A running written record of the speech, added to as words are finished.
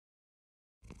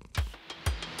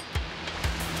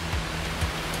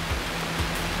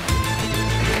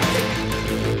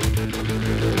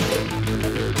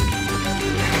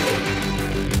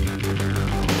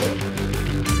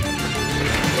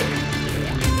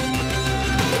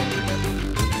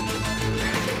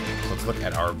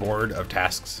at our board of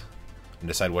tasks and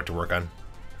decide what to work on.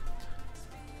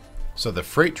 So the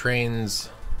freight trains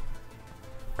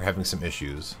are having some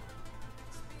issues.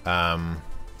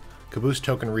 Caboose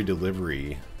token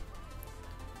redelivery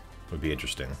would be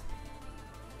interesting.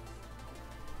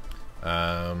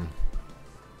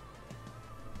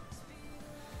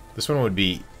 This one would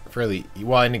be fairly...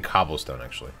 Well, I need cobblestone,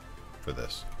 actually, for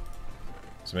this.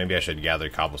 So maybe I should gather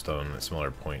cobblestone at a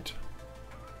similar point.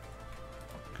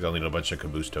 Because I'll need a bunch of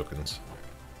caboose tokens.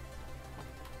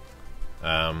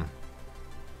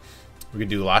 We could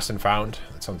do lost and found.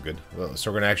 That sounds good. Well, so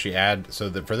we're going to actually add...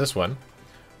 So for this one,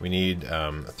 we need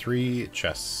 3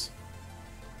 chests.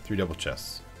 3 double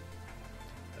chests.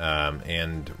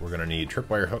 And we're going to need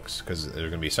tripwire hooks, because they're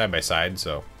going to be side by side,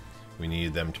 so we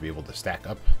need them to be able to stack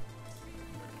up.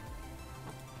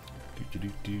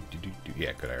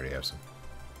 Yeah, good. I already have some.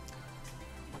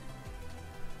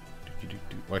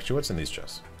 Well, actually, what's in these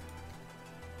chests?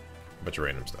 A bunch of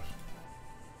random stuff.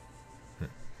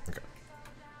 Okay.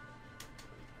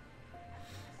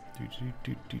 Alright,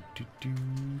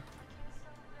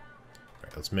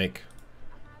 let's make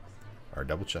our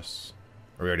double chests.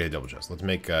 Or we already had double chests. Let's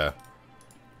make 2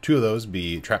 of those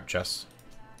be trap chests.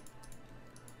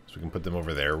 So we can put them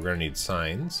over there. We're going to need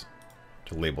signs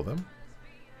to label them.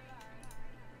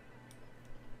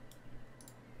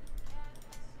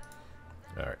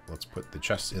 Alright, let's put the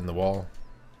chests in the wall.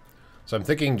 So I'm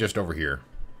thinking just over here.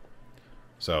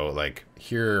 So, like,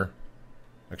 here...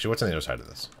 Actually, what's on the other side of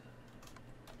this?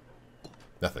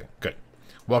 Nothing. Good.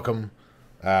 Welcome.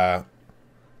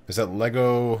 Is that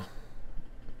Lego...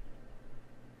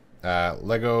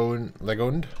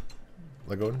 Legoed?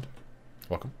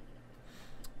 Welcome.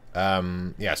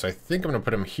 Yeah, so I think I'm going to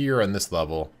put them here on this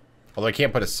level. Although I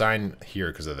can't put a sign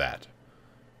here because of that.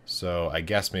 So I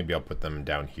guess maybe I'll put them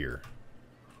down here.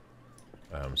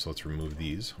 So let's remove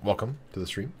these. Welcome to the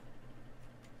stream.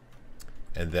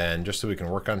 And then just so we can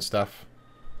work on stuff.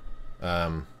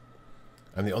 I'm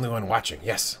the only one watching.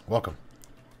 Yes, welcome.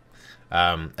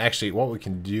 Actually, what we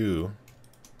can do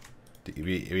to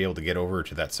be able to get over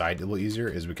to that side a little easier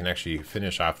is we can actually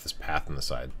finish off this path on the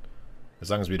side. As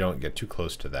long as we don't get too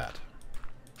close to that.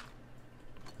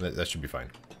 That should be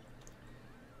fine.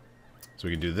 So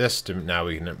we can do this to now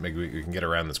we can get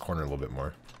around this corner a little bit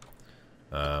more.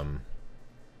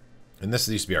 And this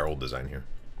used to be our old design here.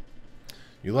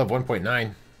 You love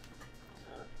 1.9.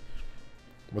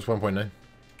 What's 1.9?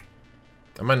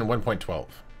 I'm on 1.12.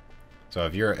 So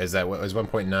if you're, is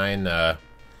 1.9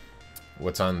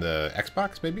 what's on the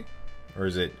Xbox maybe? Or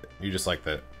is it, you just like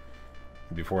the,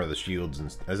 before the shields and,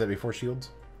 is that before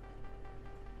shields?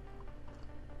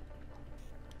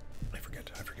 I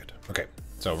forget. Okay,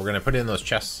 so we're gonna put in those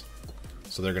chests.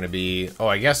 So they're gonna be, oh,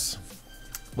 I guess,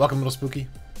 welcome little spooky.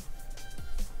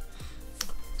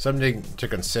 Something to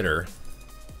consider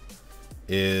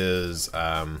is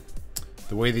the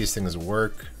way these things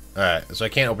work. So I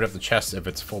can't open up the chest if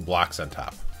it's full blocks on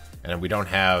top. And we don't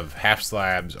have half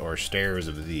slabs or stairs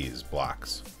of these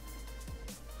blocks.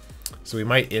 So we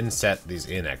might inset these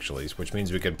in actually, which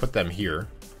means we could put them here.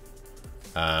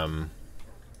 And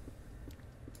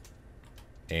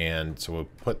so we'll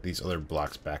put these other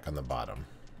blocks back on the bottom.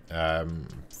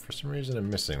 For some reason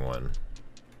I'm missing one.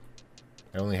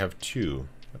 I only have 2.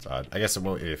 That's odd. I guess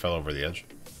it fell over the edge.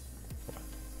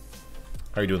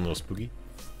 How are you doing, little spooky?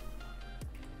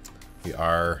 We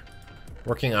are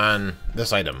working on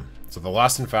this item. So the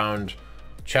lost and found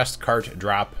chest cart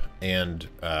drop and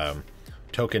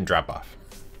token drop off.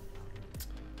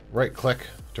 Right click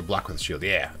to block with the shield.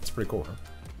 Yeah, it's pretty cool, huh?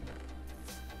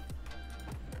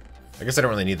 I guess I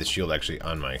don't really need the shield actually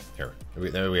on my here.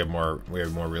 We have more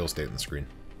real estate in the screen.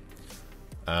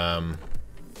 So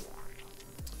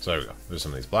there we go. There's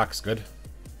some of these blocks. Good.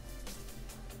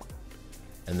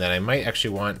 And then I might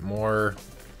actually want more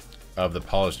of the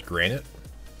polished granite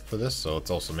for this, so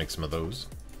let's also make some of those.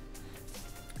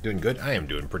 Doing good? I am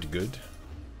doing pretty good.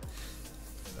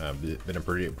 Been a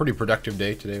pretty productive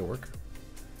day today at work.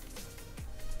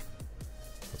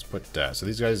 Let's put, so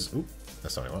these guys, oop,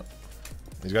 that's not what I want.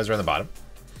 These guys are on the bottom.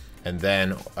 And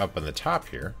then up on the top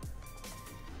here,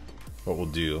 what we'll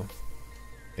do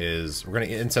is we're going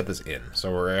to inset this in.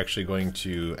 So we're actually going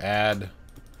to add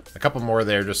a couple more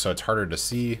there just so it's harder to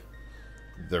see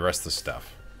the rest of the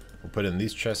stuff. We'll put in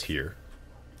these chests here,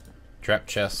 trap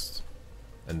chests,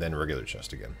 and then regular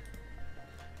chest again.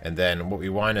 And then what we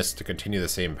want is to continue the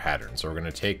same pattern. So we're going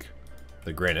to take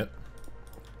the granite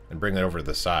and bring that over to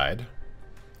the side,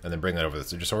 and then bring that over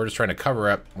this. So we're just trying to cover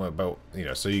up about, you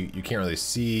know, so you can't really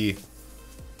see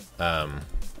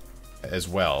as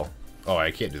well. Oh,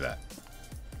 I can't do that.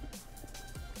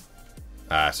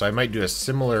 So I might do a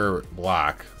similar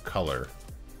block color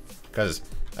because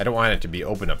I don't want it to be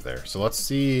open up there. So let's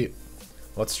see.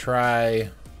 Let's try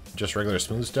just regular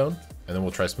smooth stone, and then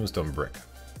we'll try smooth stone brick,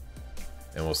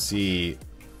 and we'll see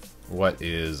what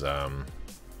is. I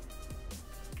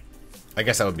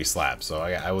guess that would be slabs. So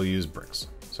I will use bricks.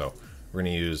 So we're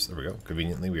gonna use. There we go.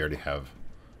 Conveniently, we already have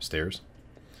stairs.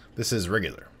 This is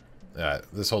regular.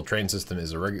 This whole train system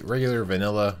is a regular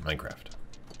vanilla Minecraft.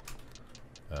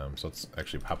 So let's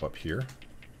actually pop up here.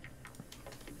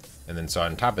 And then so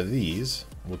on top of these,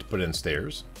 we'll put in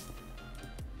stairs.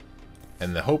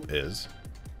 And the hope is...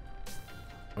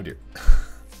 Oh dear.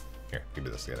 Here, give me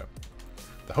this to get up.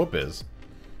 The hope is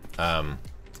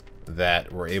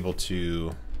that we're able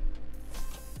to...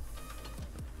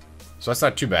 So that's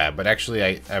not too bad, but actually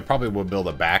I probably will build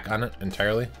a back on it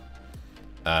entirely.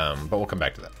 But we'll come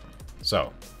back to that.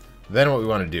 So, then what we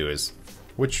want to do is,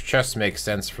 which chests make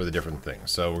sense for the different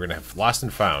things? So we're going to have lost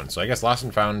and found. So I guess lost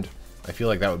and found, I feel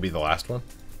like that would be the last one.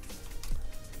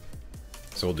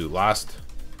 So we'll do lost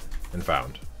and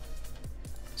found.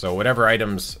 So whatever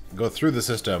items go through the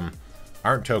system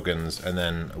aren't tokens, and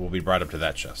then will be brought up to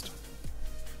that chest.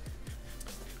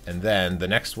 And then the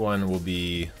next one will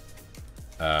be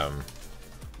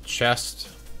chest,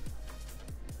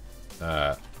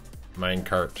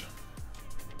 minecart.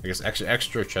 I guess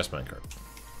extra chest minecart.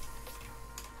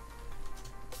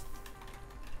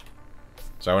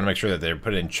 So I want to make sure that they're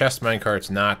put in chest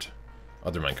minecarts, not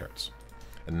other minecarts.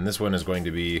 And then this one is going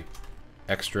to be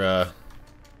extra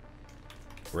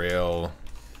rail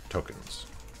tokens.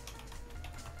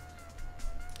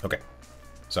 Okay.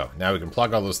 So now we can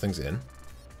plug all those things in.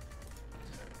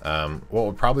 What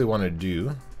we'll probably want to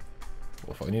do,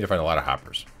 we need to find a lot of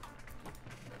hoppers.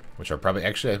 Which are probably,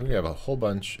 actually I think we have a whole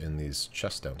bunch in these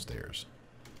chests downstairs.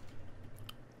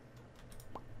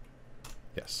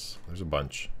 Yes, there's a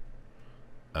bunch.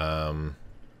 There's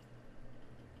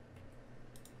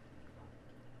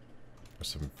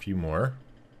some few more.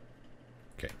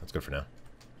 Okay, that's good for now.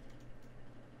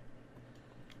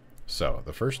 So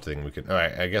the first thing we can, all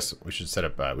right, I guess we should set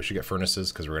up, we should get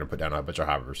furnaces because we're going to put down a bunch of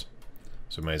hoppers.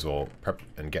 So we might as well prep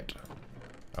and get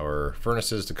our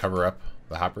furnaces to cover up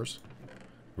the hoppers.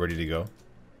 Ready to go.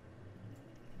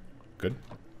 Good.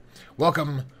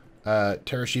 Welcome,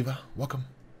 Terashiva. Welcome.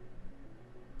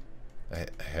 I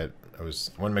want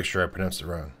to make sure I pronounced it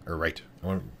wrong or right. I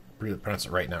want to pronounce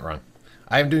it right, not wrong.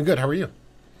 I am doing good. How are you?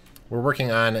 We're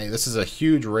working on this is a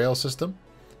huge rail system,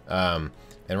 and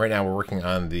right now we're working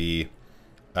on the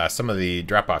some of the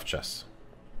drop-off chests.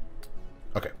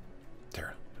 Okay,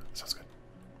 Tara, sounds good.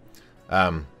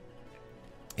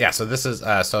 Yeah, so this is,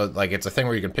 so like it's a thing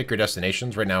where you can pick your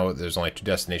destinations. Right now there's only 2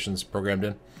 destinations programmed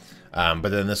in. But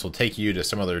then this will take you to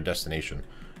some other destination.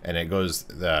 And it goes,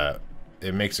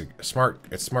 it makes it's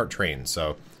smart trains.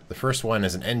 So the first one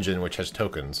is an engine which has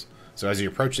tokens. So as you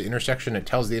approach the intersection, it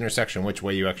tells the intersection which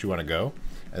way you actually want to go.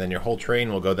 And then your whole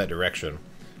train will go that direction.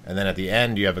 And then at the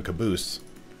end you have a caboose,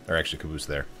 or actually caboose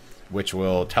there, which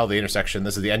will tell the intersection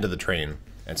this is the end of the train.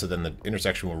 And so then the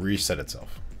intersection will reset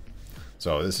itself.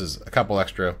 So this is a couple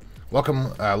extra.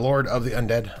 Welcome, Lord of the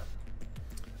Undead.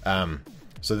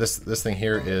 So this thing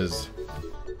here is,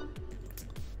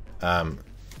 so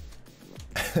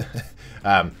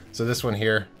this one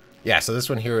here, yeah. So this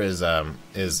one here is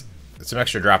some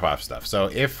extra drop-off stuff. So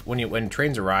if when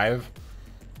trains arrive,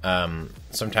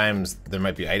 sometimes there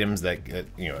might be items that get,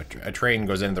 a train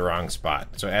goes into the wrong spot.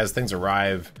 So as things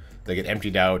arrive, they get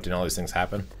emptied out, and all these things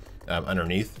happen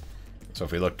underneath. So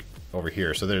if we look over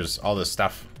here, so there's all this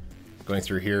stuff going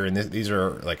through here, and these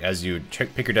are like as you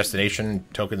pick your destination,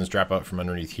 tokens drop out from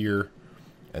underneath here,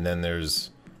 and then this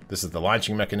is the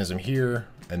launching mechanism here,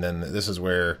 and then this is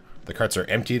where the carts are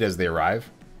emptied as they arrive.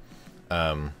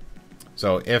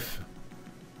 So if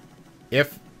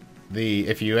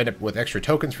you end up with extra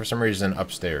tokens for some reason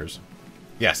upstairs,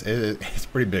 yes, it's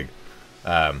pretty big,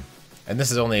 and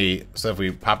this is only, so if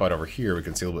we pop out over here, we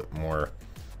can see a little bit more.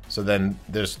 So then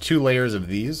there's 2 layers of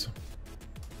these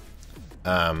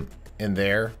in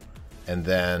there, and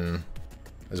then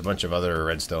there's a bunch of other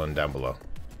redstone down below.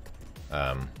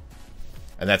 And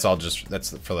that's all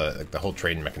that's for the whole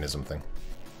train mechanism thing.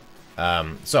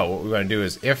 So what we want to do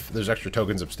is, if there's extra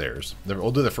tokens upstairs,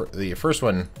 we'll do the first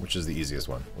one, which is the easiest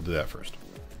one. We'll do that first.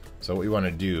 So what we want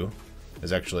to do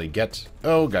is actually get,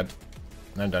 oh god,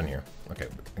 I'm down here. Okay,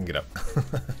 I can get up.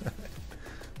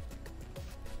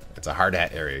 It's a hard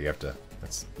hat area. You have to.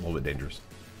 That's a little bit dangerous.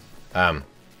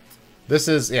 This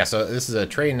is, yeah. So this is a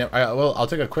train. Well, I'll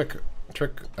take a quick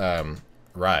trick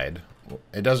ride.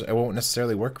 It won't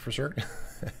necessarily work for sure.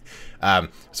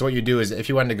 So what you do is, if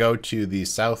you wanted to go to the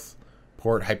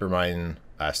Southport Hypermine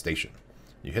station,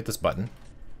 you hit this button,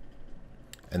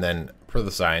 and then per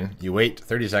the sign, you wait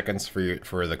 30 seconds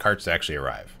for the carts to actually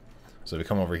arrive. So if we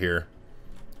come over here,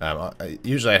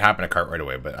 usually I'd hop in a cart right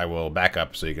away, but I will back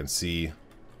up so you can see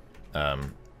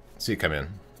it come in.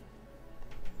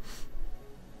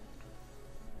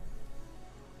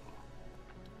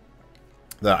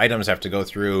 The items have to go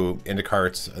through into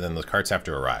carts, and then those carts have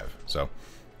to arrive. So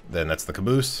then that's the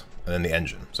caboose, and then the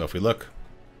engine. So if we look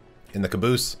in the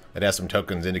caboose, it has some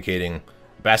tokens indicating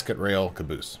basket rail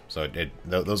caboose. So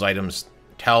those items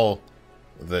tell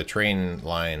the train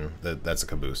line that that's a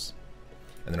caboose.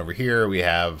 And then over here we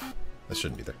have, this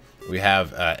shouldn't be there. We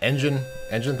have engine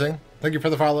thing. Thank you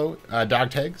for the follow, dog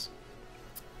tags.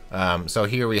 So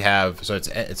here we have, so it's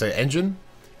an engine,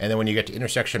 and then when you get to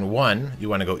intersection 1, you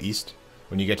want to go east.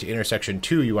 When you get to intersection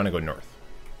 2, you want to go north.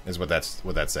 Is what that's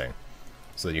saying.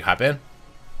 So then you hop in,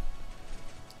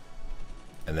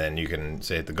 and then you can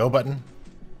say hit the go button,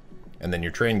 and then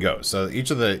your train goes. So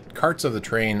each of the carts of the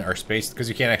train are spaced because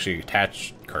you can't actually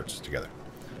attach carts together.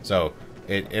 So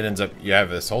it ends up, you have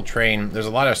this whole train. There's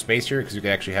a lot of space here because you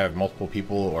can actually have multiple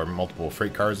people or multiple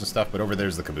freight cars and stuff, but over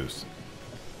there's the caboose.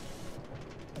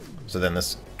 So then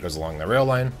this goes along the rail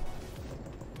line.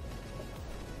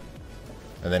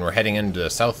 And then we're heading into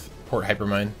Southport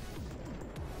Hypermine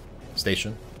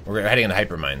Station. We're heading into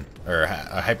Hypermine, or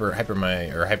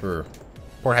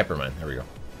Port Hypermine. There we go.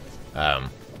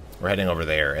 We're heading over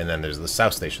there, and then there's the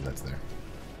South Station that's there.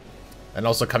 And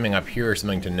also coming up here,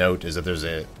 something to note is that there's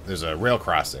a rail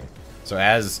crossing. So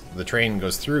as the train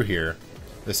goes through here,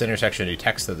 this intersection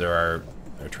detects that there are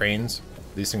trains.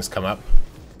 These things come up.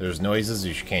 There's noises,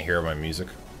 you can't hear my music.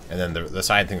 And then the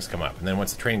side things come up. And then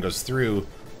once the train goes through,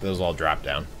 those all drop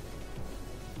down.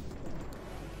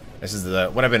 This is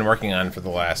what I've been working on for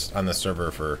on the server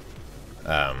for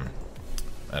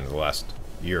the last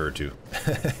year or two.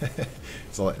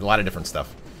 It's a lot of different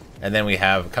stuff. And then we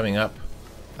have coming up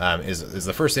is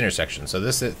the first intersection. So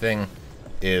this thing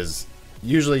is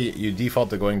usually you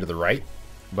default to going to the right,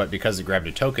 but because it grabbed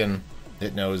a token,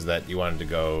 it knows that you wanted to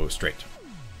go straight.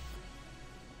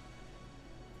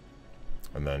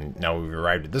 And then now we've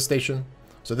arrived at this station.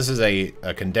 So this is a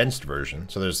condensed version.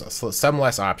 So there's some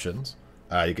less options.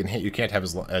 You can't have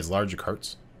as large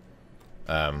carts.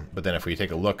 But then if we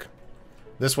take a look,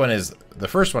 this one is the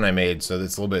first one I made, so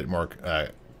it's a little bit more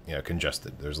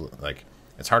congested. There's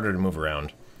it's harder to move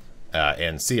around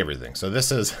and see everything. So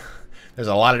this is there's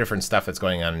a lot of different stuff that's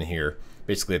going on in here.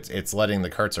 Basically, it's letting the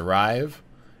carts arrive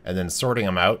and then sorting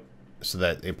them out so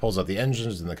that it pulls out the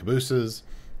engines and the cabooses,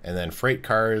 and then freight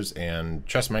cars and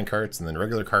chest mine carts, and then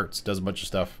regular carts, does a bunch of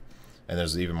stuff. And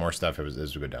there's even more stuff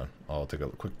as we go down. I'll take a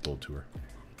quick little tour.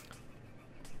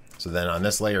 So then on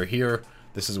this layer here,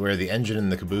 this is where the engine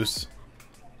and the caboose,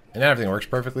 and everything works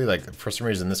perfectly. Like for some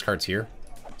reason this cart's here.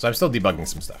 So I'm still debugging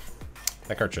some stuff.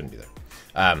 That cart shouldn't be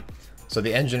there. So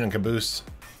the engine and caboose,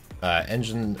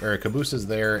 caboose is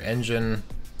there, engine,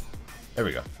 there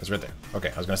we go, it's right there.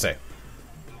 Okay, I was gonna say.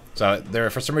 So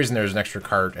for some reason there's an extra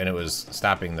cart and it was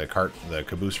stopping the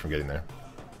caboose from getting there.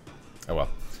 Oh well.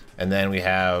 And then we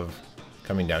have,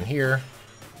 coming down here,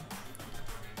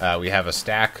 we have a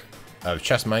stack of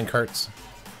chest mine carts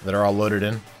that are all loaded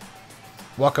in.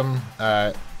 Welcome,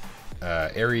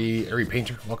 Airy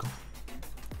Painter, welcome.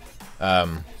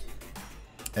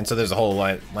 And so there's a whole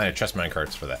line of chest mine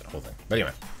carts for that whole thing. But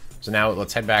anyway, so now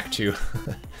let's head back to,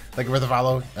 thank you for the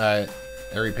follow,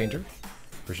 Airy Painter,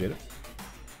 appreciate it.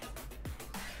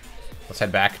 Let's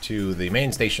head back to the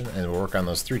main station and we'll work on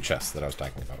those 3 chests that I was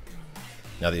talking about.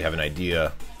 Now that you have an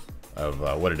idea of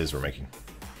what it is we're making.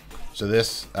 So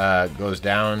this goes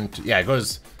down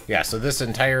to, so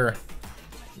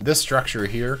this structure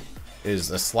here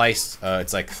is a slice,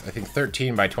 it's like, I think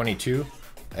 13 by 22,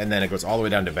 and then it goes all the way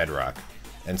down to bedrock.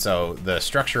 And so the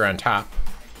structure on top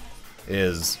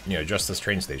is, just this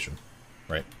train station,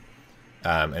 right?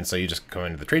 And so you just come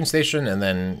into the train station, and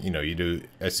then, you do,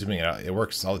 assuming it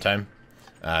works all the time,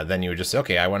 then you would just say,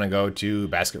 okay, I want to go to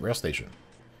Basket Rail Station.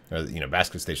 Or,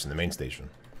 Basket Station, the main station.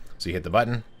 So you hit the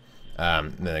button,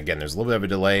 and then again, there's a little bit of a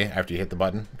delay after you hit the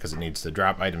button, because it needs to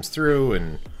drop items through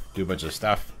and do a bunch of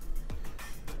stuff.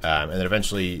 And then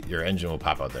eventually your engine will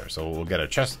pop out there. So we'll get a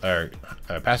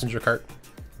passenger cart.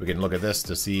 We can look at this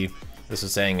to see, this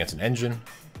is saying it's an engine.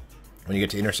 When you get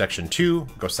to intersection 2,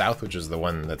 go south, which is the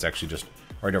one that's actually just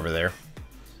right over there.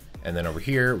 And then over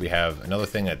here, we have another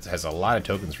thing that has a lot of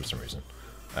tokens for some reason.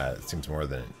 It seems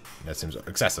that seems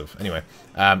excessive. Anyway,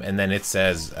 and then it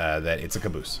says that it's a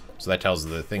caboose. So that tells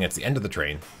the thing it's the end of the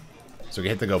train. So we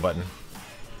hit the go button.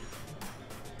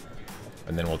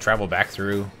 And then we'll travel back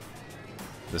through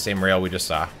the same rail we just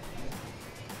saw.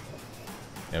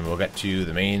 And we'll get to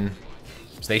the main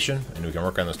station, and we can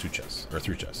work on those 2 chests, or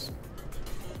 3 chests.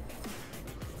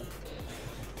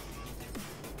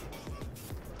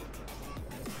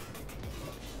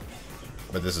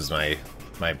 But this is my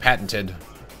patent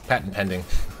pending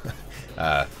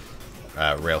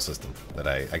rail system that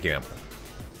I came up with.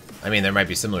 I mean, there might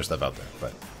be similar stuff out there,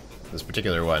 but this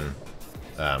particular one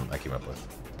I came up with.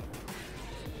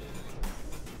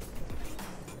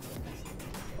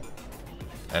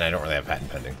 And I don't really have patent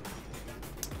pending.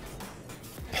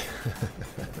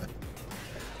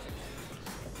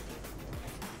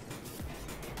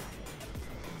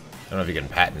 I don't know if you can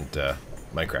patent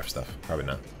Minecraft stuff. Probably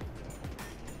not.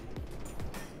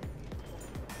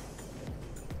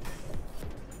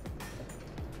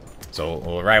 So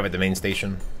we'll arrive at the main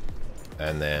station,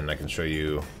 and then I can show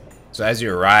you. So as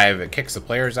you arrive, it kicks the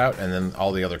players out, and then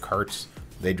all the other carts,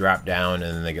 they drop down,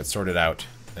 and then they get sorted out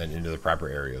and into the proper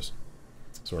areas.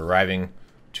 So we're arriving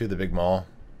to the big mall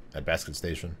at Basket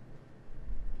Station.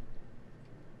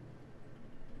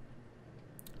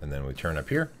 And then we turn up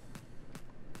here.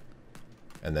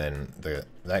 And then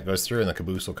that goes through, and the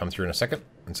caboose will come through in a second.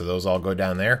 And so those all go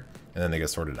down there, and then they get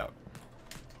sorted out.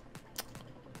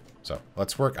 So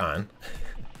let's work on.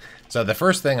 So the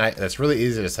first thing that's really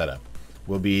easy to set up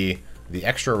will be the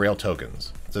extra rail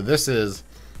tokens. So this is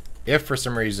if for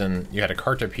some reason you had a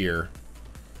cart up here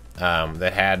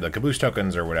that had the caboose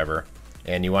tokens or whatever,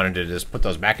 and you wanted to just put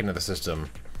those back into the system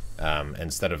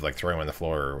instead of like throwing them on the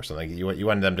floor or something. You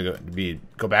wanted them to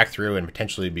go back through and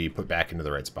potentially be put back into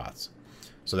the right spots.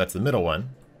 So that's the middle one.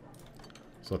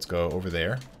 So let's go over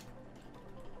there.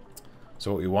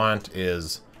 So what we want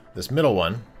is this middle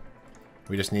one.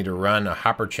 We just need to run a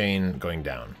hopper chain going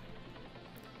down.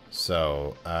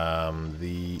 So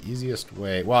the easiest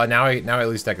way, well, now at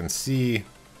least I can see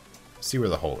where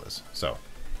the hole is. So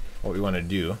what we want to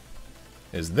do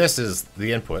is this is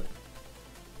the input,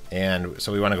 and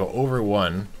so we want to go over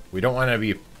one. We don't want to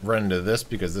be run into this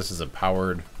because this is a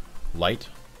powered light,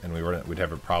 and we'd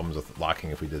have problems with locking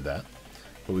if we did that.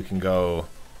 But we can go.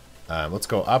 Let's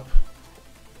go up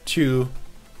to.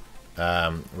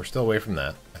 We're still away from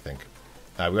that, I think.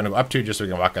 We're going to go up to just so we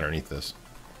can walk underneath this.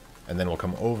 And then we'll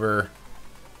come over.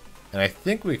 And I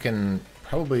think we can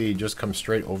probably just come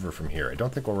straight over from here. I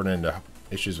don't think we'll run into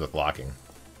issues with locking.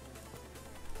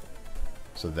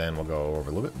 So then we'll go over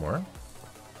a little bit more.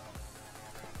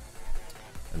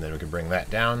 And then we can bring that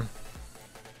down.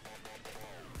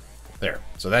 There.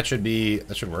 So that should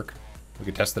work. We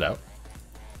could test it out.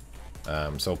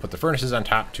 So we'll put the furnaces on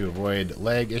top to avoid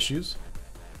lag issues.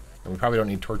 And we probably don't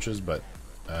need torches, but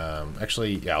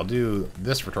actually, yeah, I'll do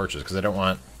this for torches because I don't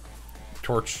want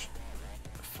torch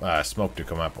smoke to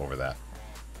come up over that.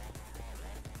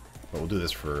 But we'll do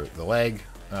this for the lag,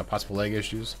 possible lag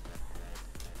issues.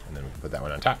 And then we can put that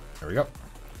one on top. There we go.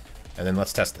 And then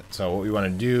let's test it. So what we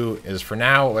want to do is, for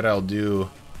now, what I'll do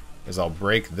is I'll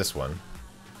break this one.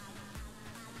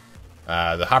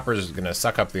 The hopper is going to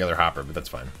suck up the other hopper, but that's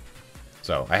fine.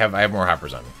 So I have more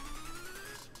hoppers on me.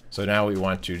 So now we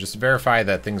want to just verify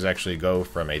that things actually go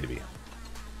from A to B.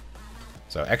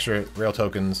 So extra rail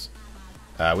tokens.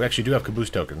 We actually do have caboose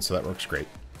tokens, so that works great.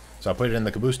 So I'll put it in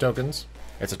the caboose tokens.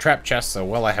 It's a trap chest, so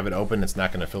while I have it open, it's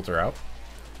not going to filter out.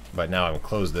 But now I've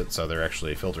closed it, so they're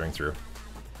actually filtering through.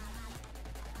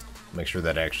 Make sure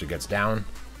that it actually gets down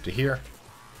to here.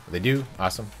 They do.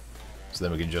 Awesome. So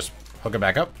then we can just hook it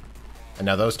back up. And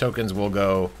now those tokens will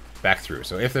go back through.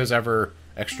 So if there's ever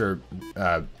extra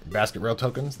basket rail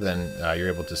tokens, then you're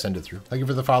able to send it through. Thank you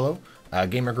for the follow,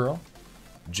 Gamer Girl,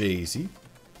 JC.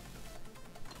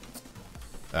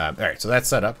 All right, so that's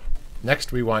set up.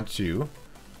 Next, we want to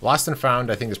Lost and Found.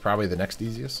 I think is probably the next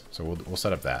easiest, so we'll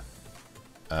set up that.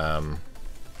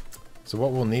 So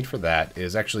what we'll need for that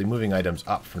is actually moving items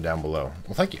up from down below.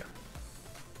 Well, thank you.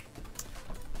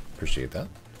 Appreciate that.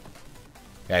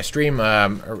 Yeah, I stream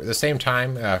at the same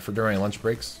time for during lunch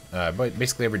breaks, but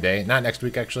basically every day. Not next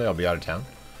week, actually. I'll be out of town,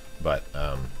 but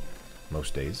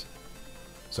most days.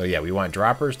 So yeah, we want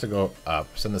droppers to go up,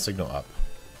 send the signal up.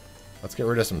 Let's get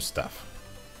rid of some stuff.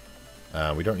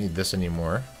 We don't need this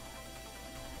anymore.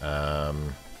 I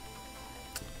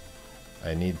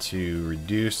need to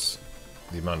reduce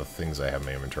the amount of things I have in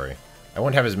my inventory. I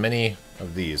won't have as many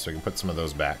of these, so I can put some of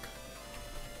those back.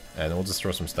 And then we'll just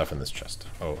throw some stuff in this chest.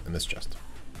 Oh, in this chest.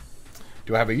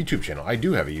 Do I have a YouTube channel? I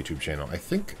do have a YouTube channel. I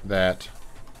think that...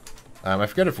 I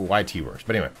forget if YT works.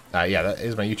 But anyway, yeah, that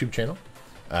is my YouTube channel.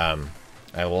 I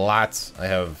have lots. I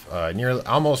have nearly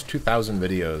almost 2,000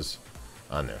 videos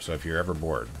on there. So if you're ever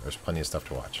bored, there's plenty of stuff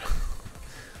to watch.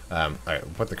 All right,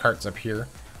 we'll put the carts up here.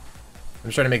 I'm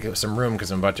just trying to make some room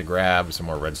because I'm about to grab some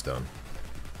more redstone.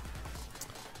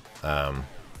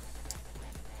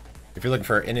 if you're looking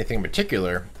for anything in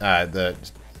particular, the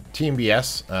Team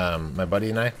BS, my buddy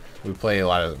and I, we play a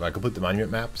lot of complete the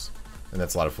monument maps, and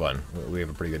that's a lot of fun. We have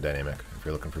a pretty good dynamic if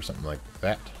you're looking for something like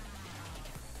that.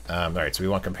 Alright, so we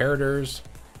want comparators,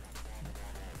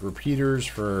 repeaters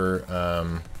for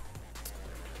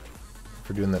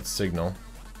doing that signal.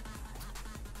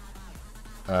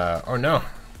 Oh no!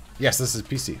 Yes, this is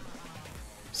PC.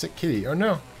 Sick kitty, oh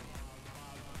no!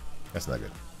 That's not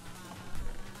good.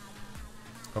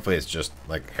 Hopefully it's just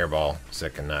like hairball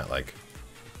sick and not like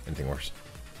anything worse.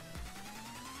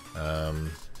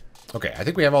 Okay, I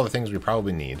think we have all the things we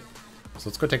probably need. So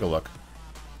let's go take a look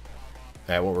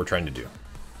at what we're trying to do.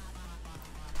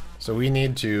 So we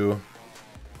need to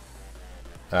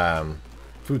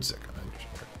food sick.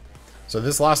 So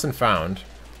this lost and found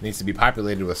needs to be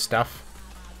populated with stuff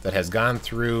that has gone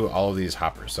through all of these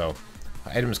hoppers. So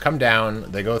items come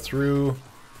down, they go through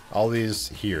all these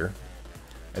here,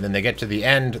 and then they get to the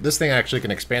end. This thing actually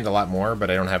can expand a lot more, but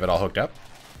I don't have it all hooked up.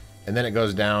 And then it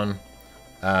goes down.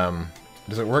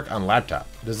 Does it work on laptop?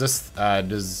 Does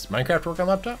Minecart work on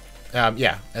laptop?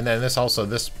 Yeah. And then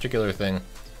this particular thing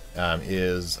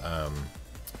is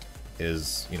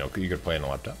you know, you could play on a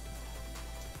laptop.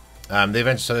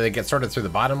 So they get sorted through the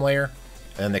bottom layer,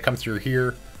 and then they come through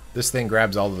here. This thing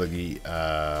grabs all the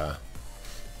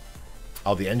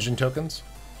engine tokens.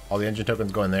 All the engine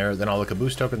tokens go in there. Then all the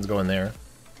caboose tokens go in there,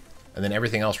 and then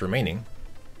everything else remaining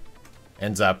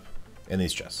ends up in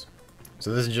these chests.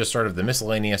 So this is just sort of the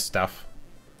miscellaneous stuff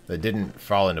that didn't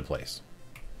fall into place.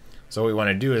 So what we want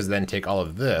to do is then take all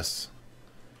of this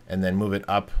and then move it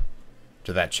up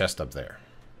to that chest up there.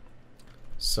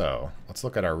 So let's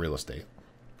look at our real estate.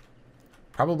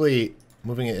 Probably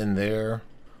moving it in there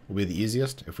will be the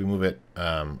easiest if we move it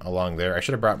along there. I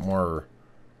should have brought more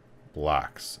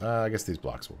blocks. I guess these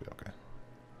blocks will be okay.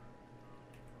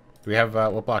 Do we have,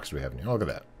 what blocks do we have in here? Oh, look at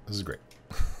that. This is great.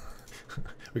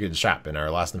 We can shop in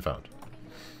our lost and found.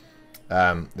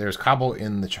 There's cobble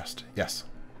in the chest. Yes.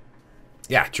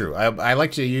 Yeah, true. I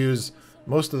like to use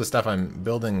most of the stuff I'm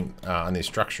building on these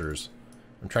structures.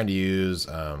 I'm trying to use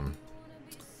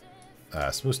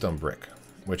smooth stone brick,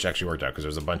 which actually worked out because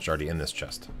there's a bunch already in this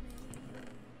chest.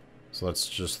 So let's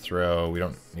just throw, we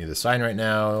don't need the sign right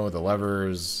now, the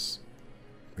levers,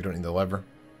 we don't need the lever,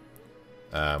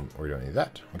 or we don't need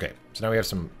that. Okay, so now we have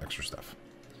some extra stuff.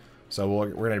 So we're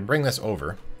going to bring this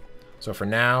over. So for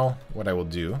now, what I will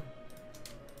do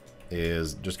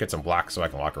is just get some blocks so I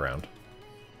can walk around.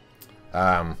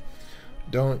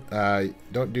 Don't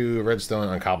do redstone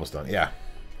on cobblestone. Yeah.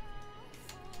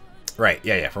 Right,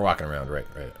 yeah, for walking around, right.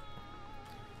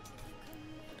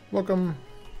 Welcome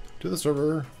to the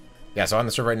server. Yeah, so on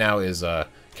the server right now is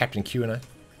Captain Q and I.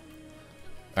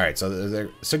 Alright, so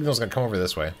the signal's going to come over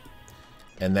this way.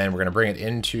 And then we're going to bring it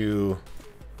into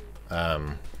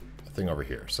a thing over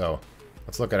here. So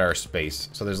let's look at our space.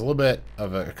 So there's a little bit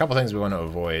of a couple things we want to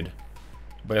avoid.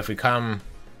 But if we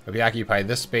occupy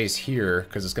this space here,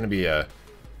 because it's going to be a...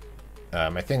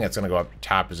 my thing that's going to go up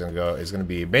top is going to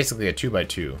be basically a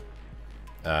 2x2.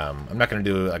 I'm not going to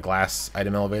do a glass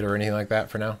item elevator or anything like that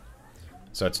for now.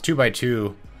 So it's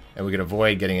 2x2, and we can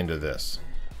avoid getting into this.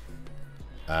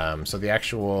 So the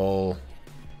actual...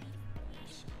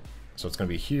 So it's going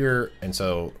to be here, and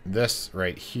so this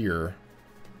right here,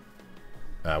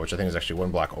 which I think is actually one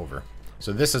block over.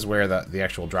 So this is where the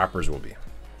actual droppers will be.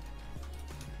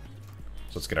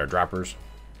 So let's get our droppers.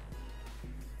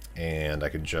 And I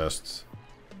could just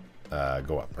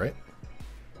go up, right?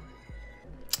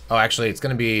 Oh, actually, it's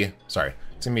going to be... Sorry.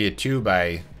 It's going to be a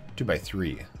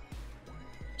 2x3.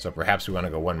 So perhaps we want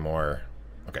to go one more.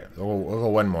 Okay, we'll go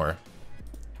one more.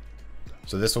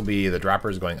 So this will be the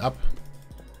droppers going up.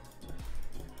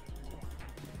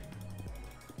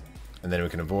 And then we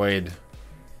can avoid...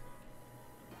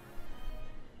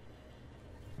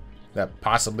 That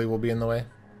possibly will be in the way.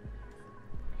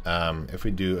 If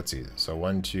we do, let's see. So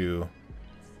 1, 2.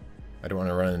 I don't want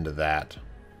to run into that.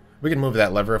 We can move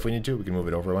that lever if we need to. We can move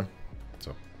it over one.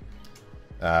 So,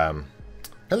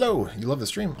 hello. You love the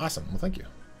stream? Awesome. Well, thank you.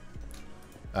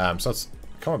 So let's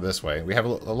come up this way. We have a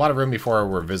lot of room before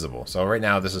we're visible. So right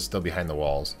now, this is still behind the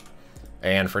walls.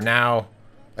 And for now,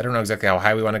 I don't know exactly how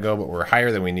high we want to go, but we're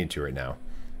higher than we need to right now.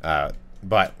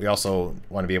 But we also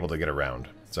want to be able to get around.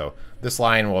 So this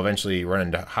line will eventually run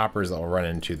into hoppers that will run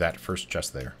into that first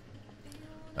chest there.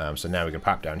 So now we can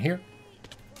pop down here.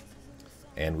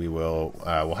 And we will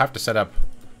we'll have to set up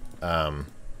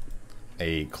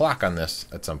a clock on this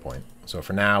at some point. So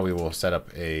for now, we will set up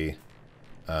a...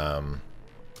 I'm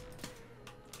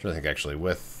trying to think actually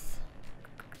with...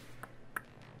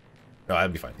 No,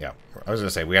 that'd be fine. Yeah, I was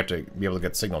gonna say we have to be able to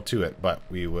get signal to it, but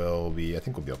we will be... I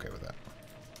think we'll be okay with that.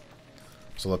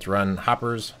 So let's run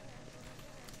hoppers.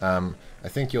 I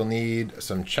think you'll need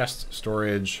some chest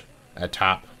storage at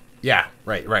top. Yeah,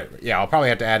 right. Yeah, I'll probably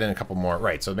have to add in a couple more.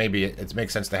 Right, so maybe it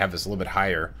makes sense to have this a little bit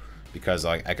higher because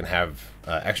I can have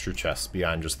extra chests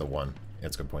beyond just the one.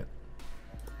 That's a good point.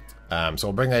 So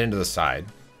we'll bring that into the side.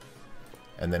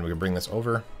 And then we can bring this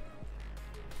over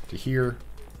to here.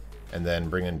 And then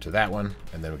bring into that one.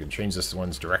 And then we can change this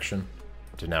one's direction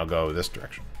to now go this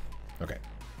direction. Okay.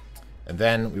 And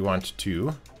then we want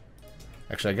to...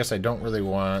 Actually, I guess I don't really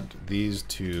want these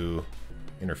to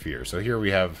interfere. So here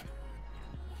we have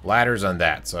ladders on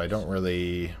that. So I don't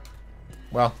really...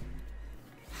 Well,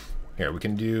 here we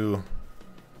can do...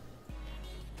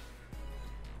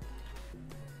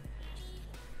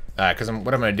 Because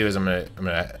what I'm going to do is I'm going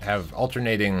to have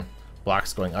alternating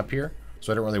blocks going up here.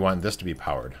 So I don't really want this to be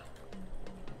powered.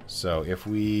 So if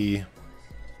we...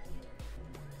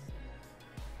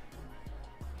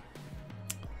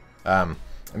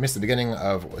 I missed the beginning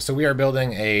of... So we are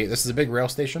building a... This is a big rail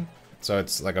station. So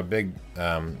it's like a big...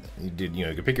 you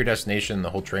can pick your destination. The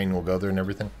whole train will go there and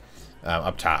everything.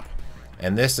 Up top.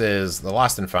 And this is the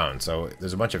lost and found. So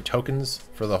there's a bunch of tokens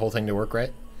for the whole thing to work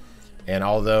right. And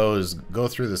all those go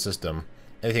through the system.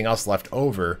 Anything else left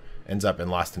over ends up in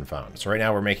lost and found. So right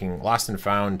now we're making lost and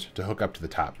found to hook up to the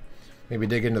top. Maybe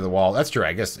dig into the wall. That's true,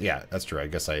 I guess. Yeah, that's true. I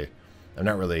guess I'm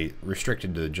not really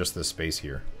restricted to just this space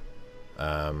here.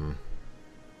 And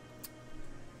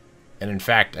in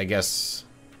fact, I guess,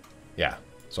 yeah.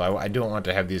 So I don't want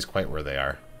to have these quite where they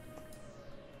are.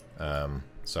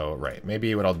 So, right.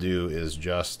 Maybe what I'll do is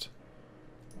just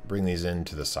bring these in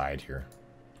to the side here.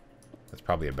 That's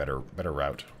probably a better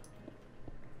route.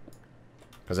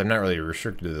 Because I'm not really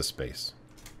restricted to this space.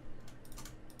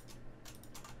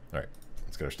 Alright,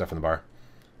 let's get our stuff in the bar.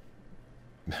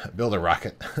 Build a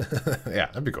rocket. Yeah,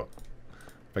 that'd be cool.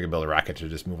 If I could build a rocket to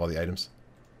just move all the items.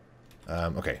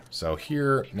 Okay, so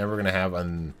here, now we're going to have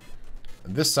on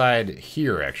this side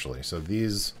here, actually. So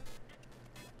these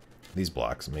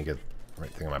blocks, let me get the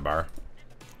right thing on my bar.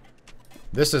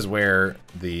 This is where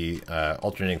the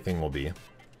alternating thing will be.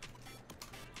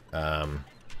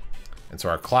 And so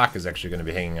our clock is actually going to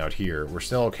be hanging out here. We're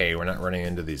still okay. We're not running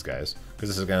into these guys because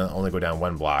this is going to only go down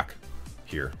one block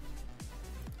here.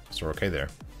 So we're okay there.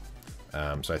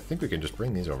 So I think we can just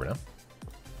bring these over now.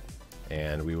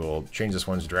 And we will change this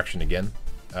one's direction again.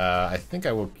 I think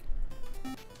I will...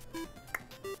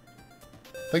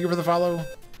 Thank you for the follow.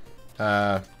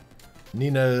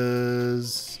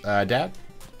 Nina's dad.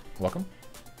 Welcome.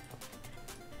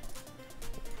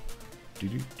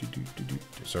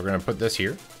 So we're going to put this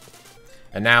here.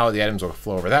 And now the items will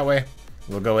flow over that way.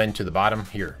 We'll go into the bottom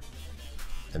here.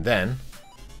 And then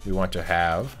we want to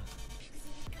have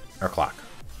our clock.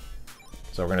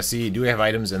 So we're going to see, do we have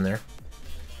items in there?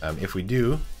 If we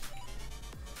do,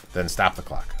 then stop the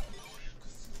clock.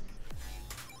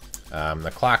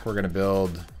 The clock we're going to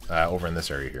build over in this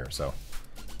area here. So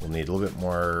we'll need a little bit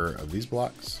more of these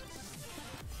blocks.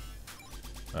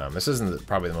 This isn't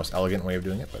probably the most elegant way of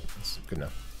doing it, but it's good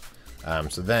enough.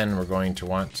 So then we're going to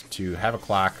want to have a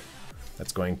clock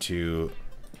that's going to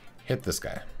hit this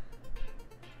guy.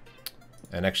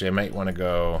 And actually I might want to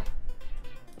go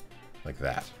like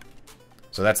that.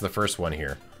 So that's the first one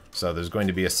here. So there's going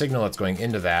to be a signal that's going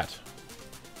into that.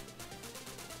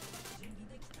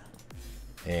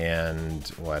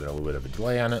 And we'll add a little bit of a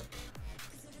delay on it.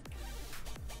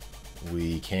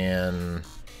 We can...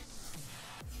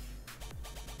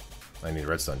 I need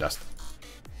redstone dust.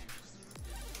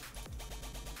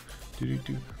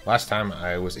 Last time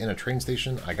I was in a train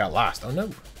station, I got lost. Oh no.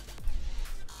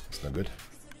 That's no good.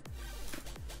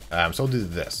 So we'll do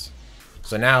this.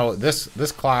 So now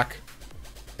this clock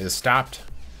is stopped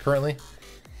currently.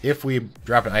 If we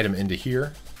drop an item into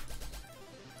here,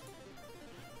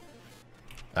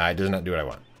 it does not do what I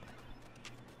want.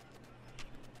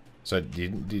 So it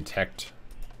didn't detect...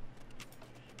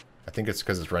 I think it's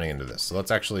because it's running into this. So let's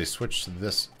actually switch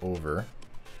this over.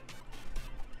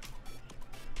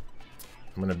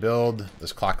 I'm going to build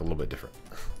this clock a little bit different.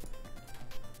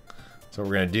 So what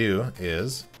we're going to do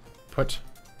is put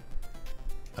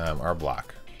our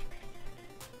block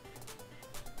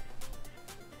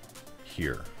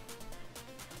here.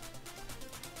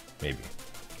 Maybe.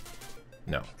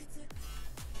 No.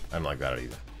 I don't like that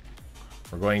either.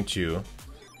 We're going to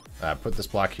put this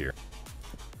block here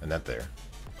and that there.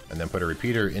 And then put a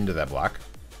repeater into that block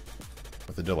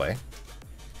with a delay.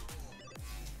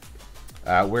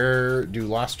 Where do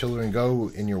lost children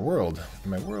go in your world?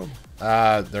 In my world?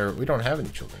 We don't have any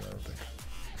children, I don't think.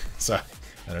 So,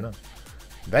 I don't know.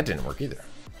 That didn't work either.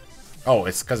 Oh,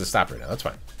 it's because it stopped right now. That's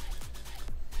fine.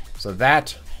 So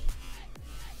that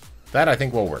I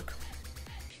think will work.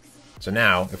 So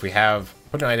now, if we have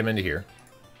put an item into here,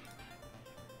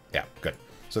 yeah, good.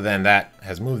 So then that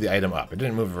has moved the item up. It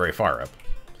didn't move it very far up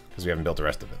because we haven't built the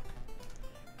rest of it.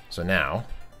 So now,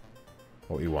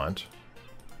 what we want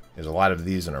is a lot of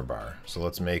these in our bar. So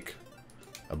let's make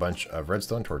a bunch of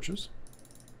redstone torches.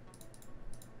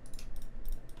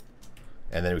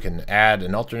 And then we can add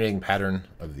an alternating pattern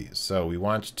of these. So we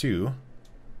want to,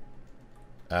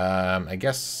 I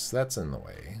guess that's in the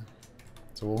way.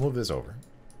 So we'll move this over.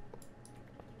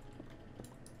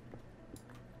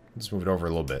 Just move it over a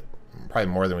little bit.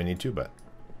 Probably more than we need to, but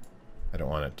I don't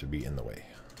want it to be in the way.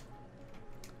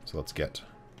 So let's get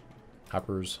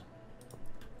hoppers.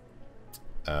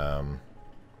 So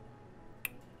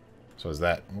is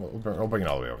that... We'll bring it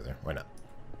all the way over there. Why not?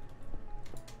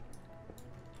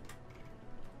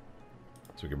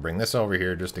 So we can bring this over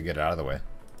here just to get it out of the way.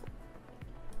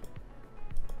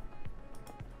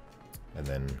 And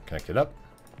then connect it up.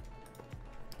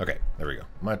 Okay, there we go.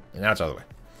 Now it's out of the way.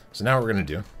 So now what we're going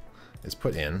to do is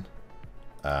put in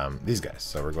these guys.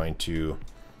 So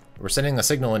we're sending a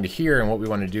signal into here, and what we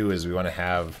want to do is we want to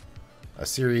have a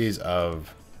series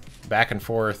of back and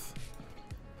forth.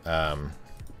 So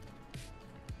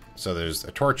there's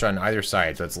a torch on either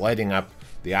side, so it's lighting up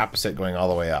the opposite going all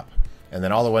the way up. And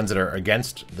then all the ones that are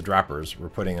against the droppers, we're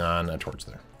putting on a torch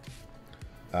there.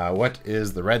 What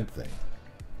is the red thing?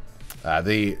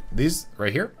 These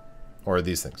right here, or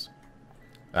these things?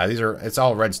 It's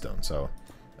all redstone, so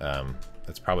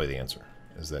that's probably the answer.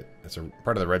 Is that it's a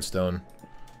part of the redstone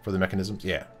for the mechanisms?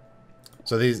 Yeah.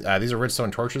 So these are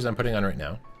redstone torches I'm putting on right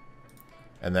now,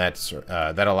 and that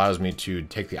allows me to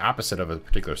take the opposite of a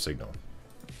particular signal.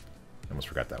 I almost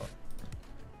forgot that one.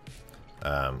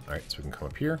 All right, so we can come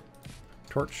up here,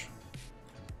 torch,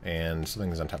 and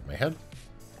something is on top of my head.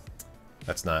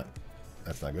 That's not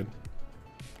good.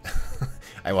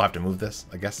 I will have to move this,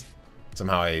 I guess.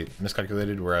 Somehow I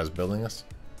miscalculated where I was building this.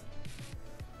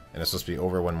 And it's supposed to be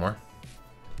over one more.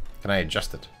 Can I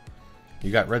adjust it?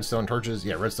 You got redstone torches?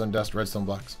 Yeah, redstone dust, redstone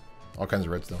blocks. All kinds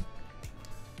of redstone.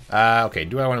 Okay,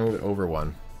 do I want to move it over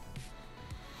one?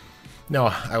 No,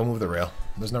 I will move the rail.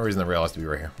 There's no reason the rail has to be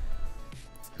right here.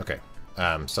 Okay,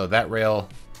 so that rail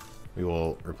we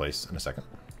will replace in a second.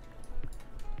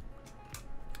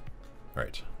 All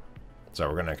right, so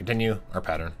we're going to continue our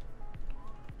pattern.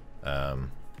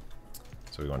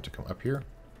 So we want to come up here.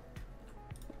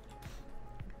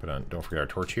 Don't forget our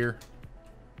torch here.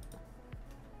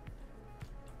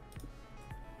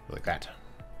 Like that.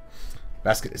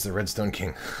 Basket is the redstone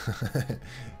king.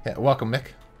 Yeah, welcome,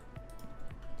 Mick.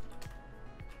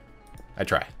 I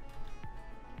try.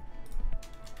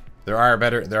 There are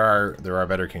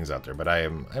better kings out there, but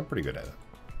I'm pretty good at it.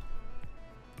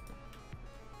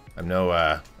 I'm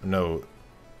no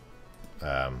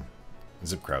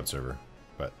Zip Crowd server,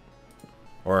 but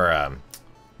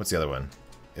what's the other one?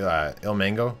 Il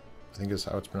Mango, I think is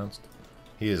how it's pronounced.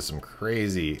 He is some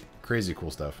crazy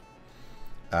cool stuff.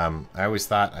 I always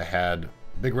thought I had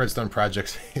big redstone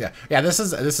projects. yeah. This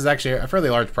is actually a fairly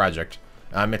large project.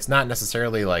 It's not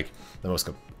necessarily like the most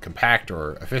compact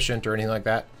or efficient or anything like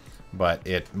that, but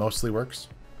it mostly works.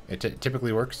 It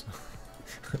typically works.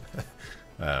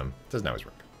 Doesn't always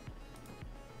work.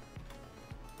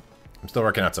 I'm still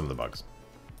working out some of the bugs.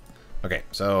 Okay,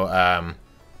 so I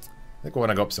think we'll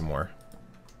want to go up some more.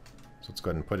 So let's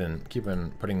go ahead and keep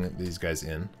putting these guys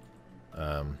in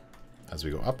as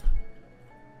we go up.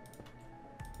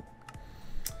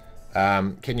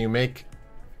 Can you make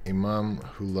a mom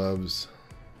who loves?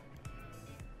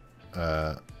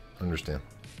 Understand?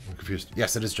 I'm confused.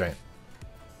 Yes, it is giant.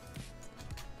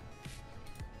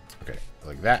 Okay,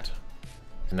 like that.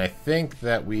 And I think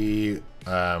that we'll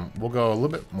go a little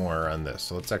bit more on this.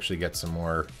 So let's actually get some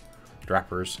more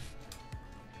droppers.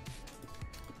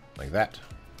 Like that.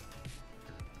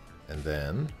 And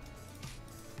then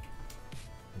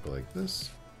we'll go like this.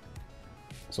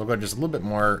 So we'll go just a little bit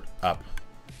more up.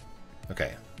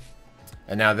 Okay.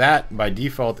 And now that by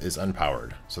default is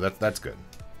unpowered. So that's good.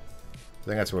 I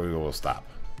think that's where we will stop.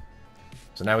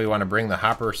 So now we want to bring the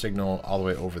hopper signal all the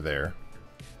way over there.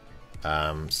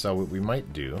 So what we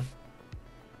might do,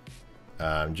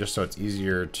 just so it's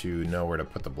easier to know where to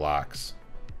put the blocks.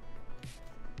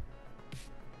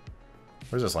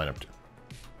 Where's this line up to?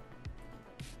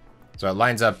 So it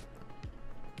lines up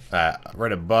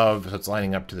right above, so it's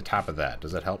lining up to the top of that.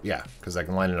 Does that help? Yeah, because I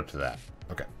can line it up to that.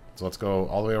 Okay, so let's go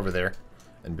all the way over there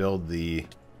and build the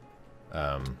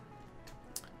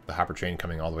hopper chain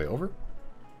coming all the way over.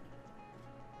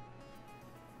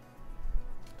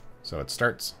 So it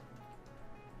starts.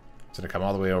 It's going to come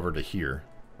all the way over to here,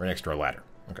 right next to our ladder.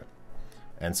 Okay.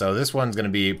 And so this one's going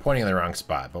to be pointing in the wrong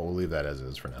spot, but we'll leave that as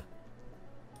is for now.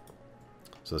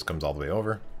 So this comes all the way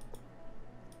over.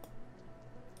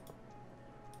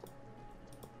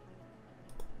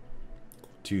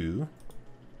 To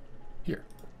here.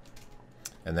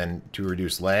 And then to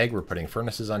reduce lag, we're putting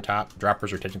furnaces on top.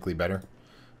 Droppers are technically better.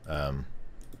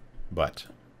 But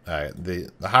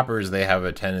the hoppers, they have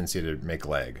a tendency to make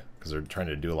lag because they're trying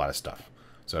to do a lot of stuff.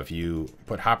 So if you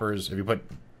put hoppers, if you put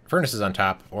furnaces on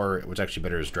top, or what's actually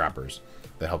better is droppers,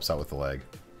 that helps out with the lag.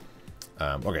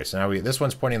 Okay, so now this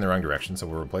one's pointing in the wrong direction, so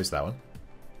we'll replace that one.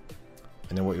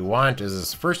 And then what we want is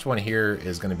this first one here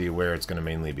is going to be where it's going to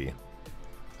mainly be.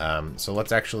 So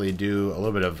let's actually do a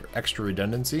little bit of extra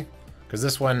redundancy, because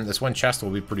this one chest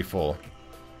will be pretty full.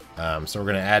 So we're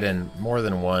going to add in more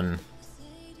than one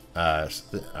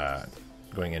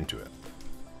going into it.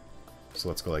 So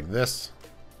let's go like this.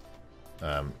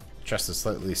 Chest is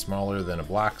slightly smaller than a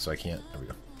block, so I can't. There we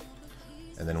go.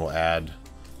 And then we'll add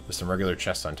just some regular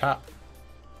chests on top.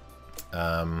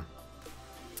 And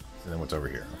then what's over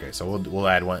here? Okay, so we'll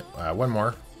add one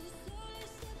more.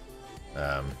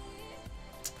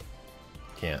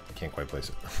 Can't quite place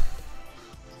it.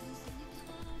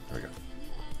 There we go.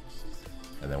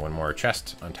 And then one more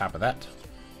chest on top of that.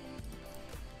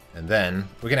 And then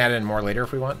we can add in more later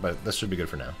if we want, but this should be good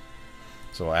for now.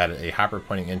 So we'll add a hopper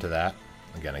pointing into that.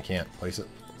 Again, I can't place it.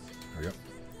 There we go.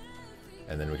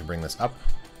 And then we can bring this up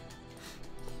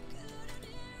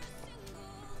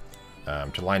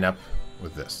to line up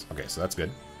with this. Okay, so that's good.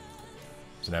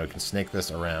 So now we can snake this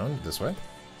around this way.